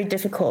very, very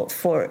difficult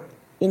for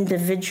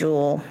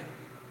individual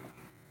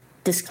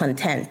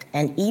discontent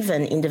and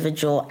even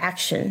individual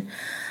action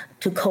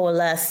to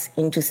coalesce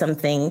into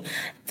something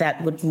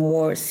that would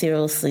more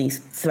seriously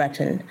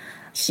threaten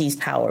Xi's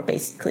power,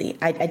 basically.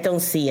 I don't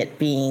see it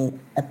being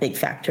a big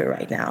factor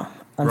right now,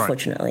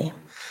 unfortunately.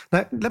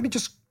 Right. Now, let me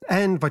just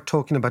end by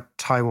talking about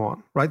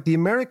Taiwan, right? The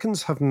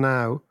Americans have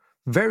now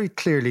very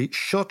clearly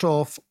shut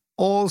off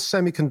all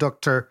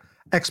semiconductor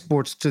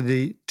exports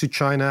to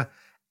China.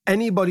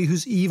 Anybody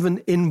who's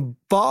even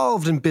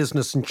involved in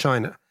business in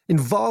China,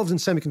 involved in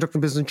semiconductor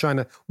business in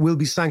China, will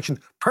be sanctioned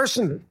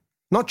personally,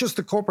 not just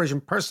the corporation,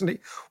 personally.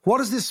 What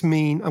does this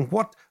mean, and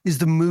what is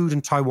the mood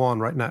in Taiwan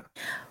right now?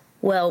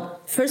 Well,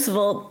 first of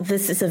all,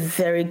 this is a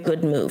very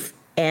good move,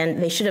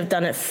 and they should have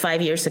done it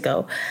 5 years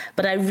ago.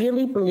 But I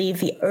really believe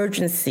the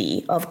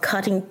urgency of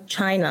cutting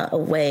China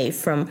away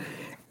from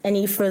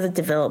any further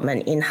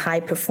development in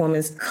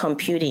high-performance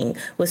computing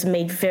was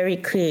made very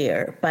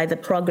clear by the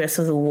progress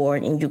of the war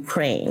in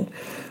Ukraine.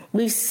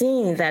 We've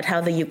seen that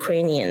how the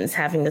Ukrainians,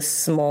 having a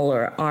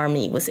smaller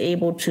army, was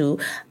able to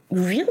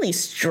really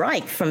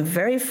strike from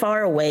very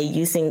far away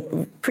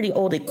using pretty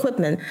old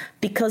equipment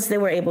because they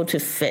were able to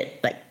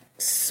fit like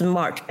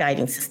smart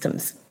guiding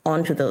systems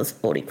onto those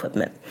old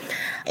equipment.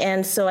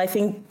 And so I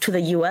think to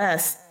the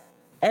US,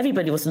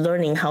 everybody was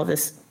learning how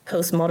this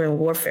postmodern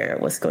warfare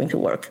was going to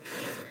work.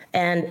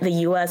 And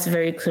the US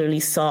very clearly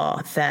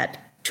saw that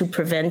to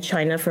prevent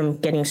China from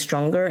getting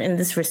stronger in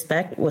this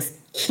respect was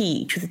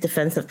key to the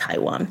defense of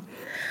Taiwan.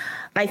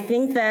 I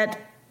think that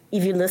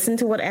if you listen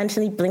to what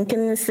Antony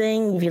Blinken is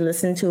saying, if you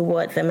listen to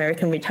what the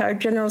American retired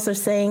generals are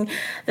saying,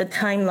 the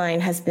timeline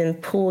has been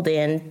pulled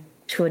in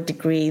to a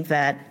degree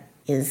that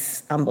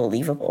is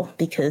unbelievable,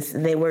 because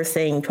they were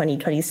saying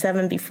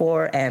 2027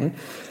 before, and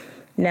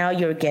Now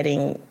you're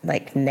getting,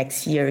 like,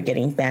 next year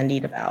getting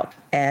bandied about.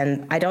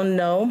 And I don't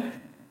know.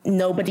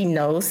 Nobody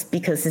knows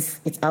because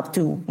it's up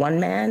to one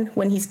man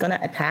when he's going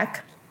to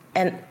attack.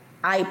 And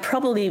I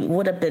probably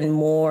would have been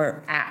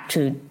more apt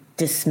to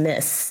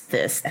dismiss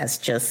this as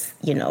just,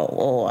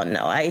 oh,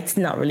 no, it's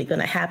not really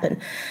going to happen.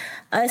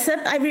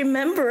 Except I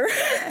remember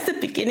at the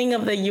beginning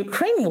of the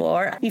Ukraine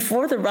war,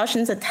 before the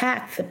Russians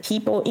attacked, the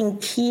people in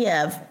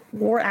Kiev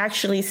were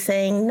actually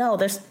saying, no,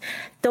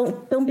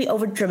 don't be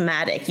over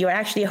dramatic. You're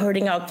actually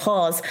hurting our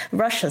cause.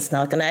 Russia's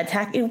not going to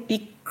attack. It would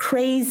be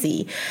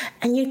crazy.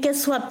 And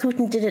guess what?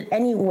 Putin did it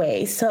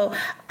anyway. So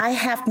I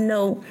have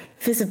no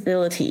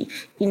visibility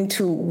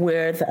into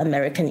where the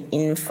American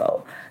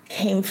info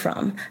came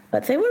from.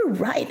 But they were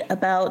right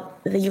about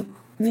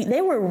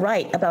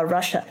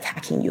Russia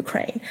attacking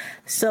Ukraine.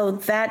 So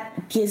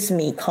that gives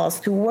me cause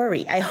to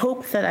worry. I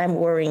hope that I'm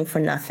worrying for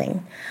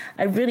nothing.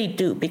 I really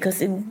do,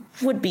 because it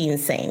would be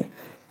insane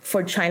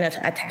for China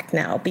to attack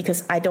now,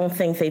 because I don't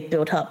think they've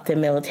built up their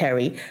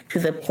military to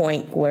the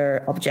point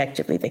where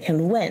objectively they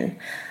can win.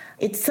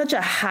 It's such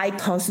a high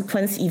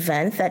consequence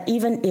event that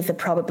even if the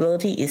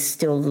probability is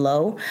still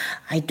low,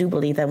 I do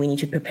believe that we need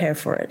to prepare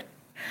for it.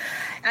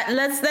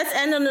 Let's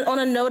end on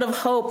a note of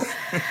hope.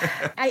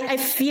 I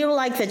feel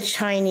like the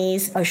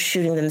Chinese are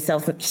shooting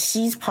themselves.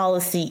 Xi's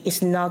policy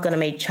is not going to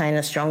make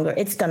China stronger.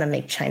 It's going to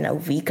make China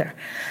weaker.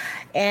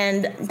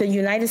 And the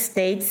United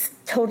States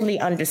totally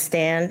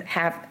understand,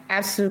 have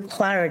absolute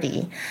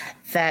clarity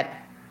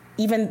that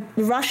even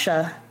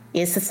Russia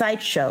is a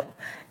sideshow.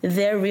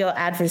 Their real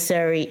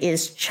adversary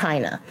is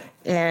China,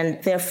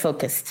 and they're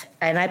focused.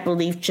 And I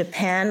believe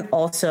Japan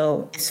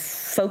also is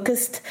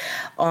focused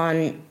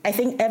on, I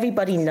think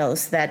everybody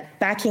knows that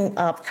backing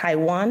up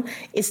Taiwan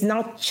is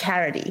not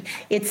charity.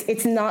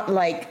 It's not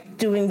like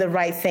doing the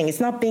right thing. It's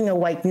not being a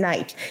white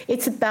knight.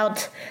 It's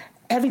about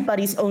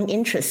everybody's own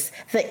interests,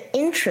 the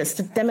interests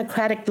of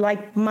democratic,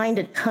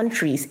 like-minded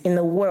countries in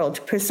the world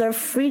to preserve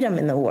freedom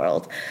in the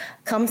world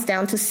comes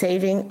down to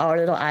saving our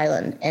little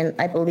island. And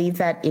I believe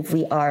that if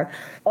we are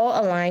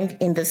all aligned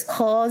in this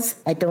cause,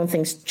 I don't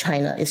think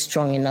China is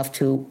strong enough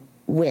to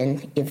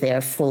win if they are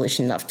foolish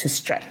enough to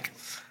strike.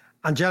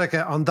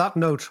 Angelica, on that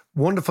note,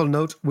 wonderful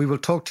note, we will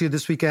talk to you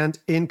this weekend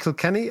in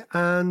Kilkenny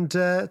and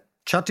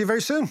chat to you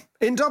very soon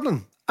in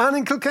Dublin. And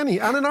in Kilkenny,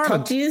 and in Ireland.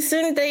 Talk to you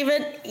soon,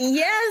 David.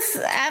 Yes,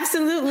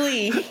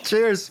 absolutely.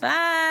 Cheers.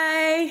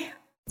 Bye.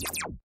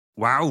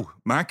 Wow,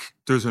 Mac,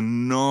 there's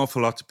an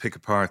awful lot to pick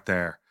apart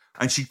there.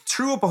 And she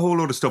threw up a whole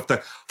load of stuff,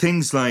 that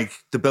things like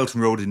the Belt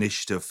and Road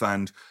Initiative,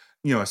 and,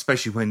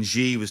 especially when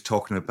Xi was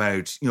talking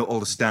about, all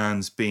the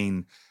stands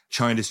being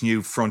China's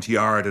new front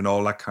yard and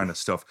all that kind of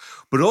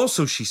stuff. But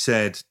also she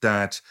said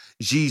that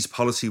Xi's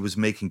policy was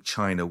making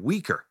China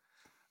weaker.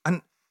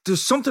 And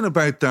there's something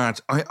about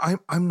that.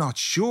 I'm not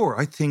sure.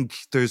 I think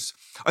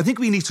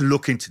we need to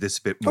look into this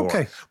a bit more.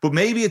 Okay. But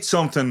maybe it's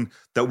something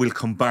that we'll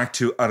come back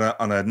to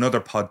on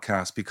another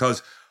podcast,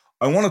 because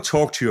I want to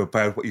talk to you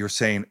about what you were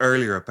saying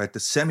earlier about the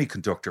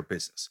semiconductor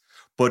business.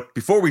 But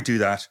before we do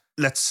that,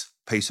 let's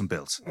pay some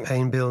bills.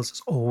 Paying bills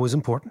is always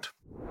important.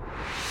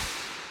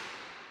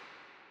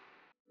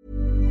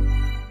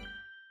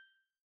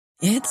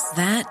 It's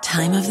that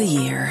time of the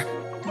year.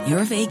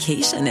 Your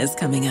vacation is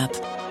coming up.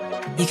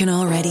 You can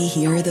already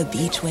hear the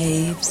beach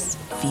waves,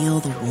 feel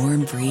the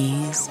warm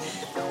breeze,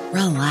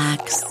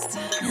 relax,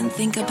 and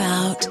think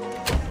about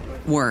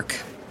work.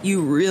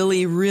 You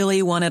really,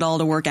 really want it all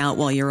to work out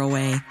while you're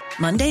away.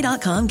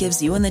 Monday.com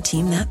gives you and the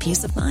team that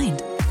peace of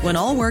mind. When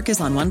all work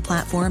is on one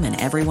platform and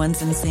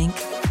everyone's in sync,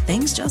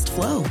 things just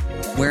flow.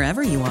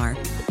 Wherever you are,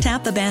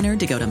 tap the banner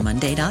to go to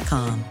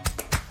Monday.com.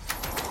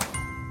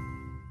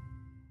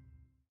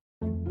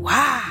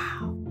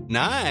 Wow.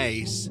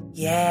 Nice.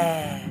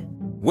 Yeah.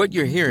 What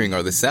you're hearing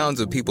are the sounds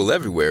of people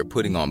everywhere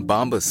putting on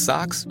Bombas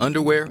socks,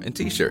 underwear, and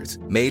T-shirts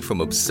made from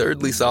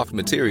absurdly soft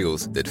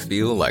materials that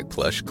feel like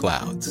plush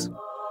clouds.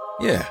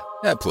 Yeah,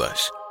 that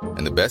plush.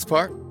 And the best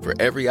part? For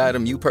every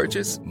item you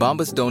purchase,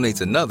 Bombas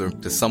donates another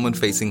to someone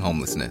facing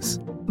homelessness.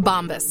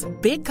 Bombas.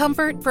 Big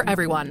comfort for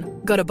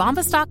everyone. Go to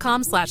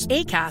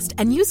bombas.com/ACAST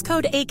and use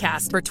code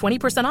ACAST for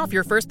 20% off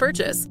your first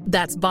purchase.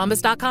 That's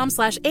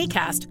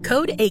bombas.com/ACAST.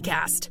 Code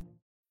ACAST.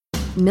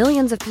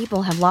 Millions of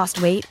people have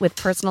lost weight with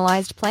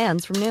personalized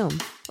plans from Noom.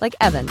 Like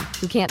Evan,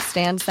 who can't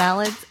stand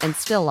salads and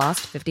still lost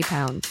 50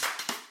 pounds.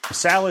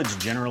 Salads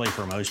generally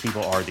for most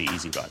people are the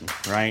easy button,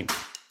 right?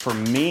 For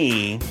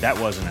me, that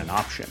wasn't an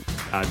option.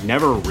 I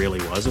never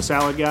really was a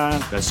salad guy.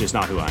 That's just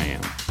not who I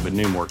am. But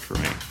Noom worked for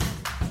me.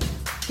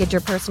 Get your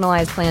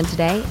personalized plan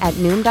today at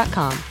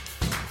Noom.com.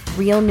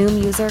 Real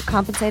Noom user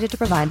compensated to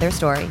provide their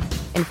story.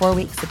 In 4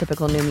 weeks, the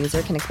typical Noom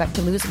user can expect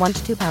to lose 1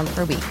 to 2 pounds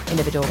per week.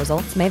 Individual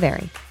results may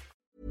vary.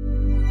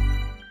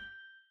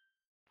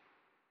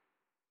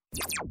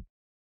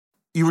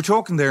 You were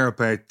talking there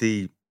about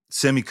the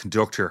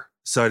semiconductor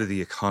side of the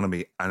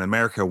economy and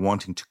America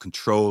wanting to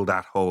control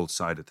that whole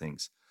side of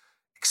things.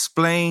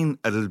 Explain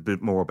a little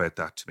bit more about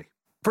that to me.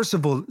 First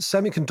of all,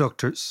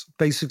 semiconductors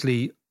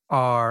basically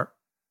are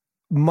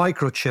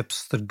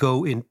microchips that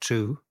go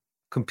into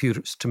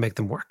computers to make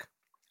them work.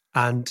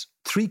 And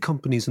 3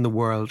 companies in the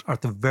world are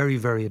at the very,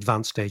 very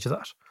advanced stage of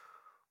that.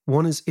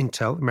 One is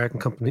Intel, American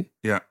company.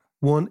 Yeah.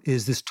 One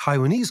is this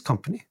Taiwanese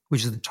company,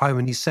 which is the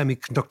Taiwanese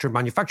semiconductor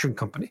manufacturing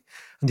company.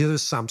 And the other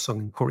is Samsung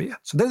in Korea.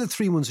 So they're the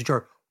 3 ones which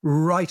are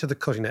right at the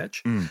cutting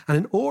edge. And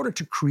in order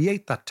to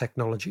create that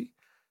technology,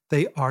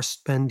 they are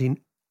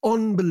spending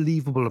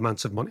unbelievable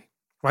amounts of money,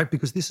 right?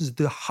 Because this is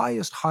the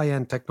highest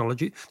high-end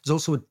technology. There's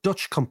also a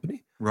Dutch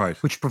company, right,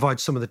 which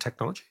provides some of the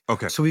technology.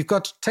 Okay. So we've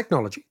got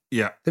technology.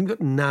 Yeah. Then we've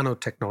got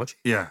nanotechnology.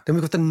 Yeah. Then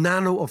we've got the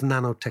nano of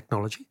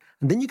nanotechnology.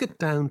 And then you get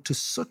down to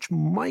such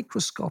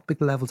microscopic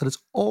levels that it's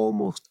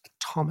almost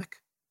atomic.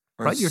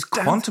 Right? It's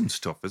quantum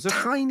stuff, is it?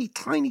 Tiny,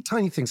 tiny,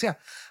 tiny things, yeah.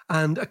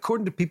 And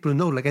according to people who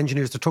know, like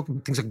engineers, they're talking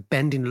about things like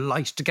bending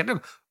light to get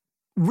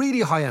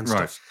really high-end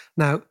stuff.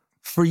 Now,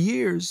 for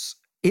years,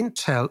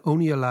 Intel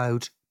only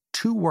allowed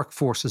 2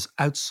 workforces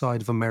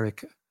outside of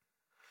America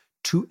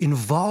to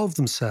involve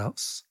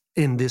themselves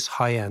in this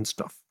high-end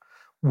stuff.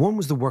 One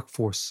was the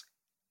workforce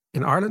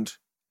in Ireland,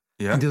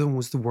 and the other one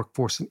was the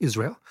workforce in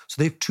Israel.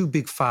 So they have 2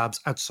 big fabs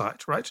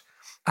outside, right?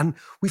 And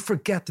we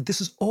forget that this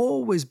has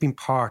always been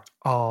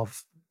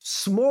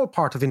small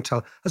part of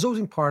Intel has always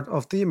been part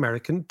of the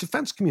American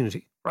defense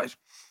community, right?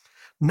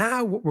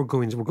 Now what we're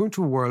going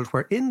to a world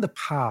where in the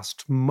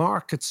past,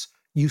 markets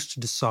used to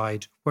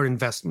decide where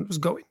investment was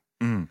going.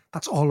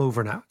 That's all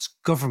over now. It's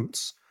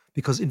governments,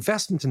 because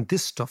investment in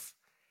this stuff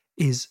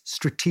is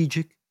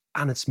strategic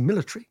and it's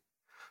military.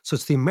 So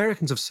it's the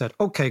Americans have said,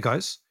 okay,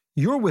 guys,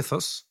 you're with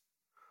us.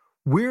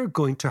 We're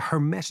going to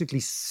hermetically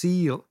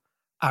seal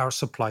our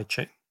supply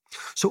chain.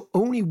 So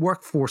only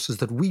workforces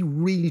that we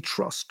really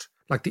trust,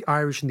 like the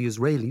Irish and the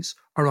Israelis,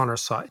 are on our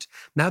side.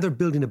 Now they're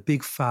building a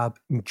big fab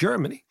in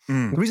Germany.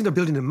 The reason they're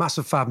building a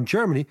massive fab in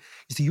Germany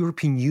is the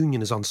European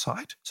Union is on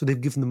side. So they've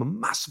given them a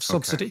massive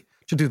subsidy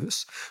to do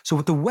this. So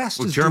what the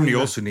West is Germany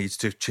doing also needs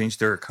to change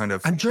their kind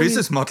of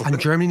business model. And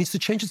Germany needs to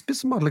change its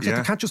business model.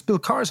 They can't just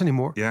build cars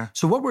anymore. Yeah.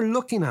 So what we're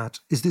looking at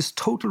is this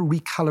total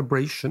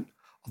recalibration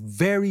of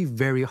very,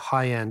 very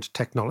high-end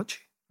technology,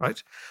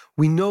 right?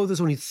 We know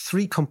there's only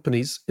 3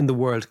 companies in the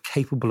world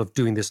capable of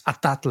doing this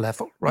at that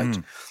level, right?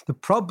 The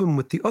problem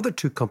with the other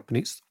 2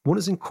 companies, one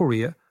is in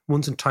Korea,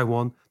 one's in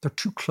Taiwan, they're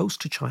too close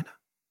to China.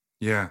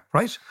 Yeah.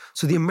 Right?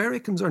 So the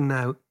Americans are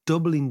now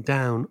doubling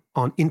down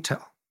on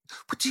Intel.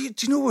 But do you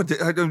know what?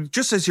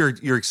 Just as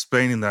you're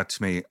explaining that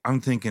to me,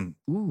 I'm thinking,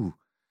 ooh,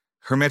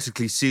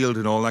 hermetically sealed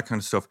and all that kind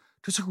of stuff.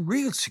 There's a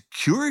real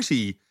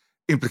security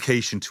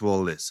implication to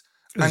all this.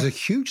 There's a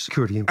huge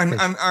security implication.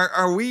 And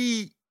are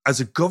we, as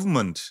a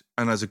government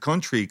and as a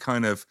country,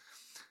 kind of,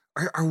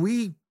 are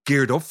we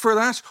geared up for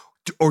that?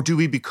 Or do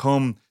we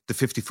become the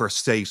 51st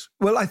state?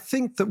 Well, I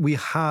think that we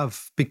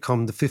have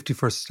become the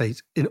 51st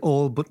state in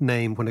all but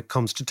name when it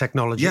comes to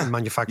technology and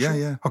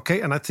manufacturing. Yeah.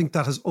 Okay, and I think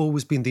that has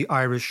always been the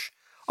Irish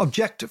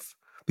objective.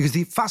 Because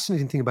the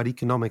fascinating thing about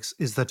economics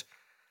is that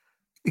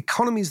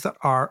economies that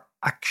are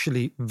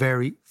actually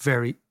very,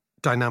 very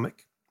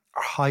dynamic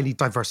are highly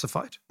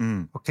diversified.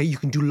 Okay, you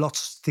can do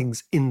lots of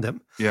things in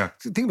them. Yeah.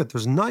 Think about it,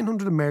 there's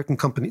 900 American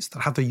companies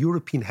that have their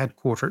European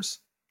headquarters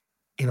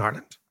in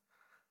Ireland.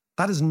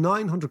 That is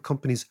 900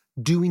 companies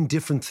doing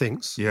different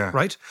things,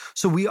 right?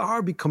 So we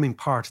are becoming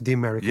part of the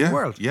American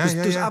world.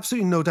 There's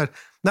absolutely no doubt.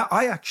 Now,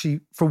 I actually,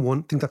 for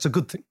one, think that's a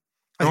good thing.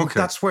 I think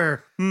that's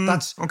where,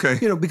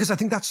 because I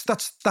think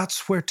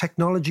that's where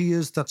technology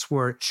is, that's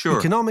where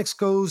economics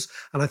goes.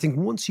 And I think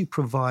once you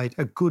provide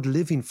a good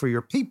living for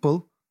your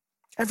people,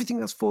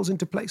 everything else falls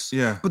into place.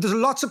 Yeah. But there's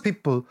lots of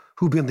people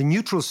who'll be on the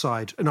neutral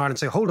side in Ireland and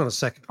say, hold on a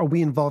second, are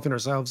we involving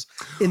ourselves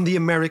in the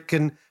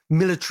American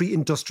military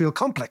industrial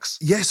complex?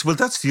 Yes, well,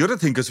 that's the other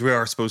thing, because we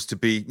are supposed to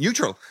be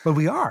neutral. Well,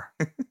 we are.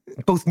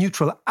 Both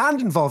neutral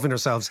and involving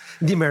ourselves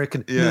in the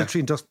American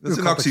military industrial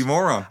complex. It's an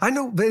oxymoron. I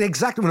know,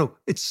 exactly. No,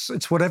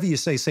 it's whatever you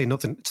say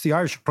nothing. It's the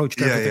Irish approach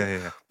to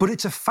everything. Yeah. But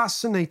it's a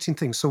fascinating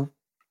thing. So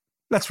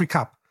let's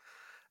recap.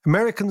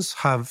 Americans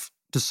have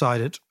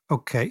decided,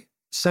 okay,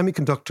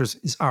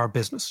 semiconductors is our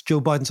business.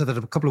 Joe Biden said that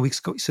a couple of weeks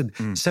ago. He said,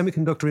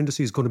 semiconductor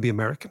industry is going to be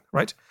American,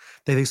 right?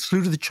 They've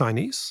excluded the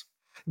Chinese.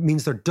 It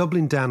means they're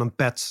doubling down on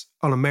bets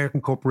on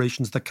American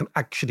corporations that can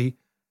actually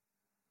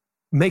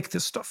make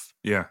this stuff.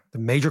 Yeah. The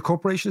major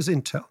corporation is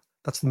Intel.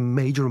 That's the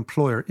major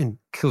employer in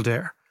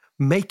Kildare,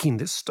 making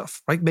this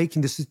stuff, right?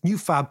 Making this new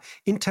fab.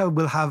 Intel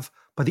will have,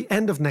 by the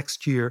end of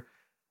next year,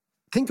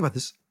 think about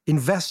this,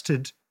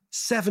 invested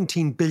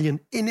 $17 billion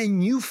in a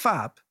new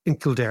fab in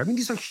Kildare. I mean,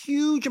 these are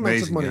huge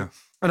amounts of money. Yeah.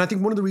 And I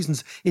think one of the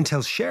reasons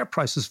Intel's share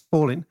price is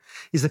falling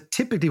is that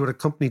typically what a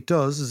company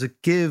does is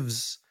it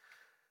gives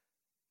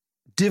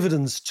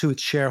dividends to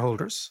its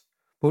shareholders.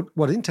 But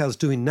what Intel's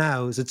doing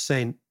now is it's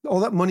saying, all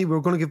that money we're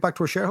going to give back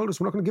to our shareholders,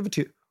 we're not going to give it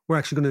to you. We're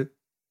actually going to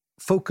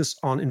focus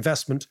on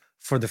investment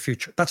for the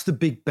future. That's the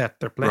big bet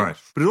they're playing. Right.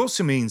 But it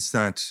also means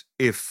that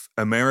if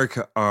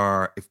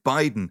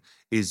Biden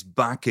is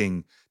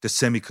backing the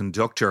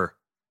semiconductor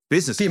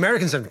business. The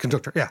American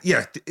semiconductor,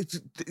 Yeah,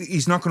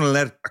 he's not going to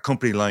let a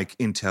company like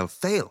Intel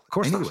fail. Of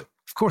course anyway. not.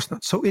 Of course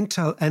not. So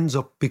Intel ends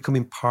up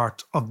becoming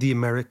part of the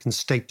American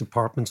State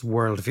Department's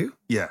worldview.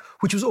 Yeah.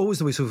 Which was always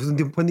the way. So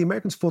when the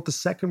Americans fought the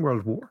Second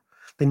World War,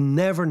 they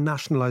never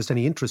nationalized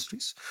any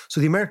industries. So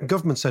the American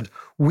government said,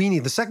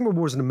 the Second World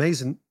War is an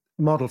amazing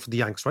model for the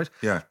Yanks, right?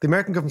 Yeah. The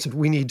American government said,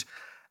 we need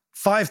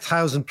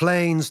 5,000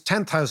 planes,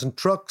 10,000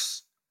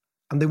 trucks.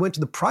 And they went to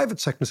the private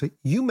sector and said,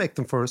 you make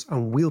them for us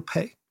and we'll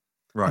pay.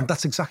 Right. And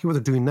that's exactly what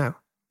they're doing now,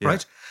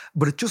 right?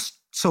 But it just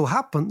so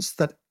happens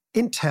that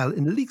Intel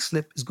in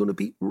Leixlip is going to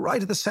be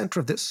right at the center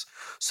of this.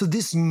 So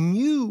this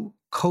new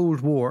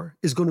Cold War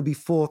is going to be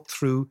fought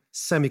through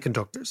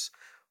semiconductors.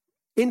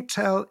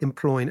 Intel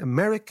employing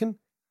American,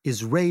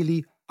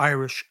 Israeli,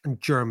 Irish, and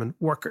German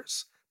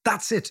workers.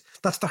 That's it.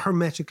 That's the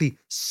hermetically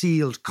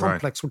sealed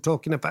complex we're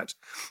talking about.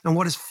 And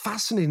what is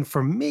fascinating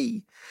for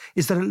me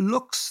is that it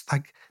looks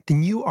like the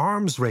new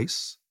arms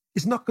race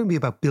is not going to be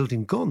about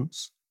building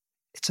guns.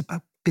 It's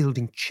about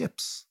building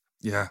chips.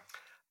 Yeah.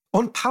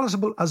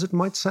 Unpalatable as it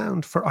might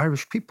sound for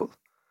Irish people,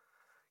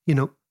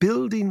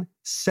 building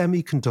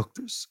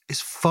semiconductors is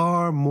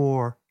far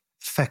more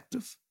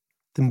effective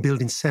than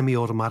building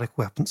semi-automatic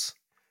weapons.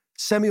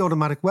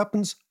 Semi-automatic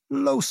weapons,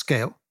 low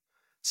scale.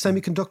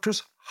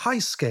 Semiconductors, high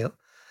scale.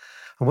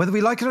 And whether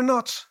we like it or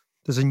not,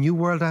 there's a new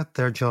world out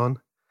there,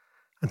 John.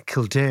 And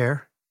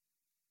Kildare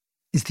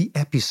is the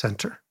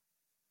epicenter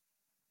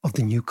of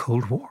the new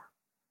Cold War.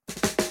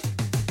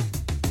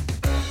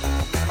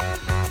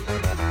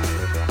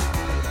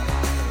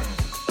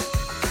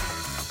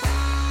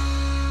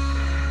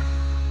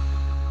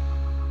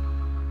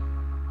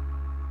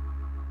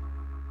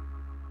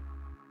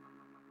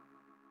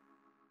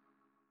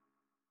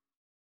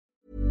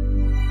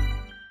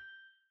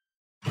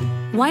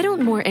 Why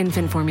don't more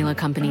infant formula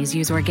companies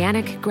use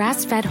organic,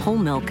 grass-fed whole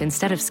milk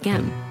instead of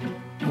skim?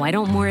 Why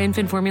don't more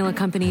infant formula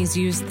companies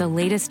use the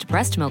latest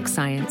breast milk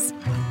science?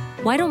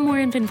 Why don't more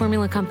infant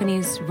formula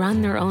companies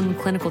run their own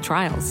clinical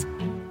trials?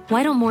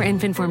 Why don't more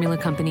infant formula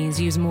companies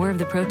use more of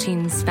the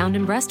proteins found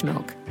in breast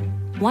milk?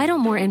 Why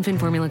don't more infant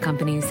formula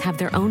companies have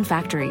their own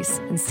factories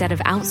instead of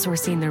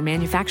outsourcing their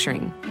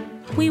manufacturing?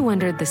 We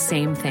wondered the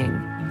same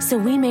thing. So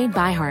we made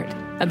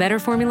ByHeart, a better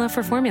formula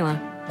for formula.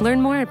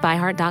 Learn more at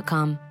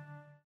byheart.com.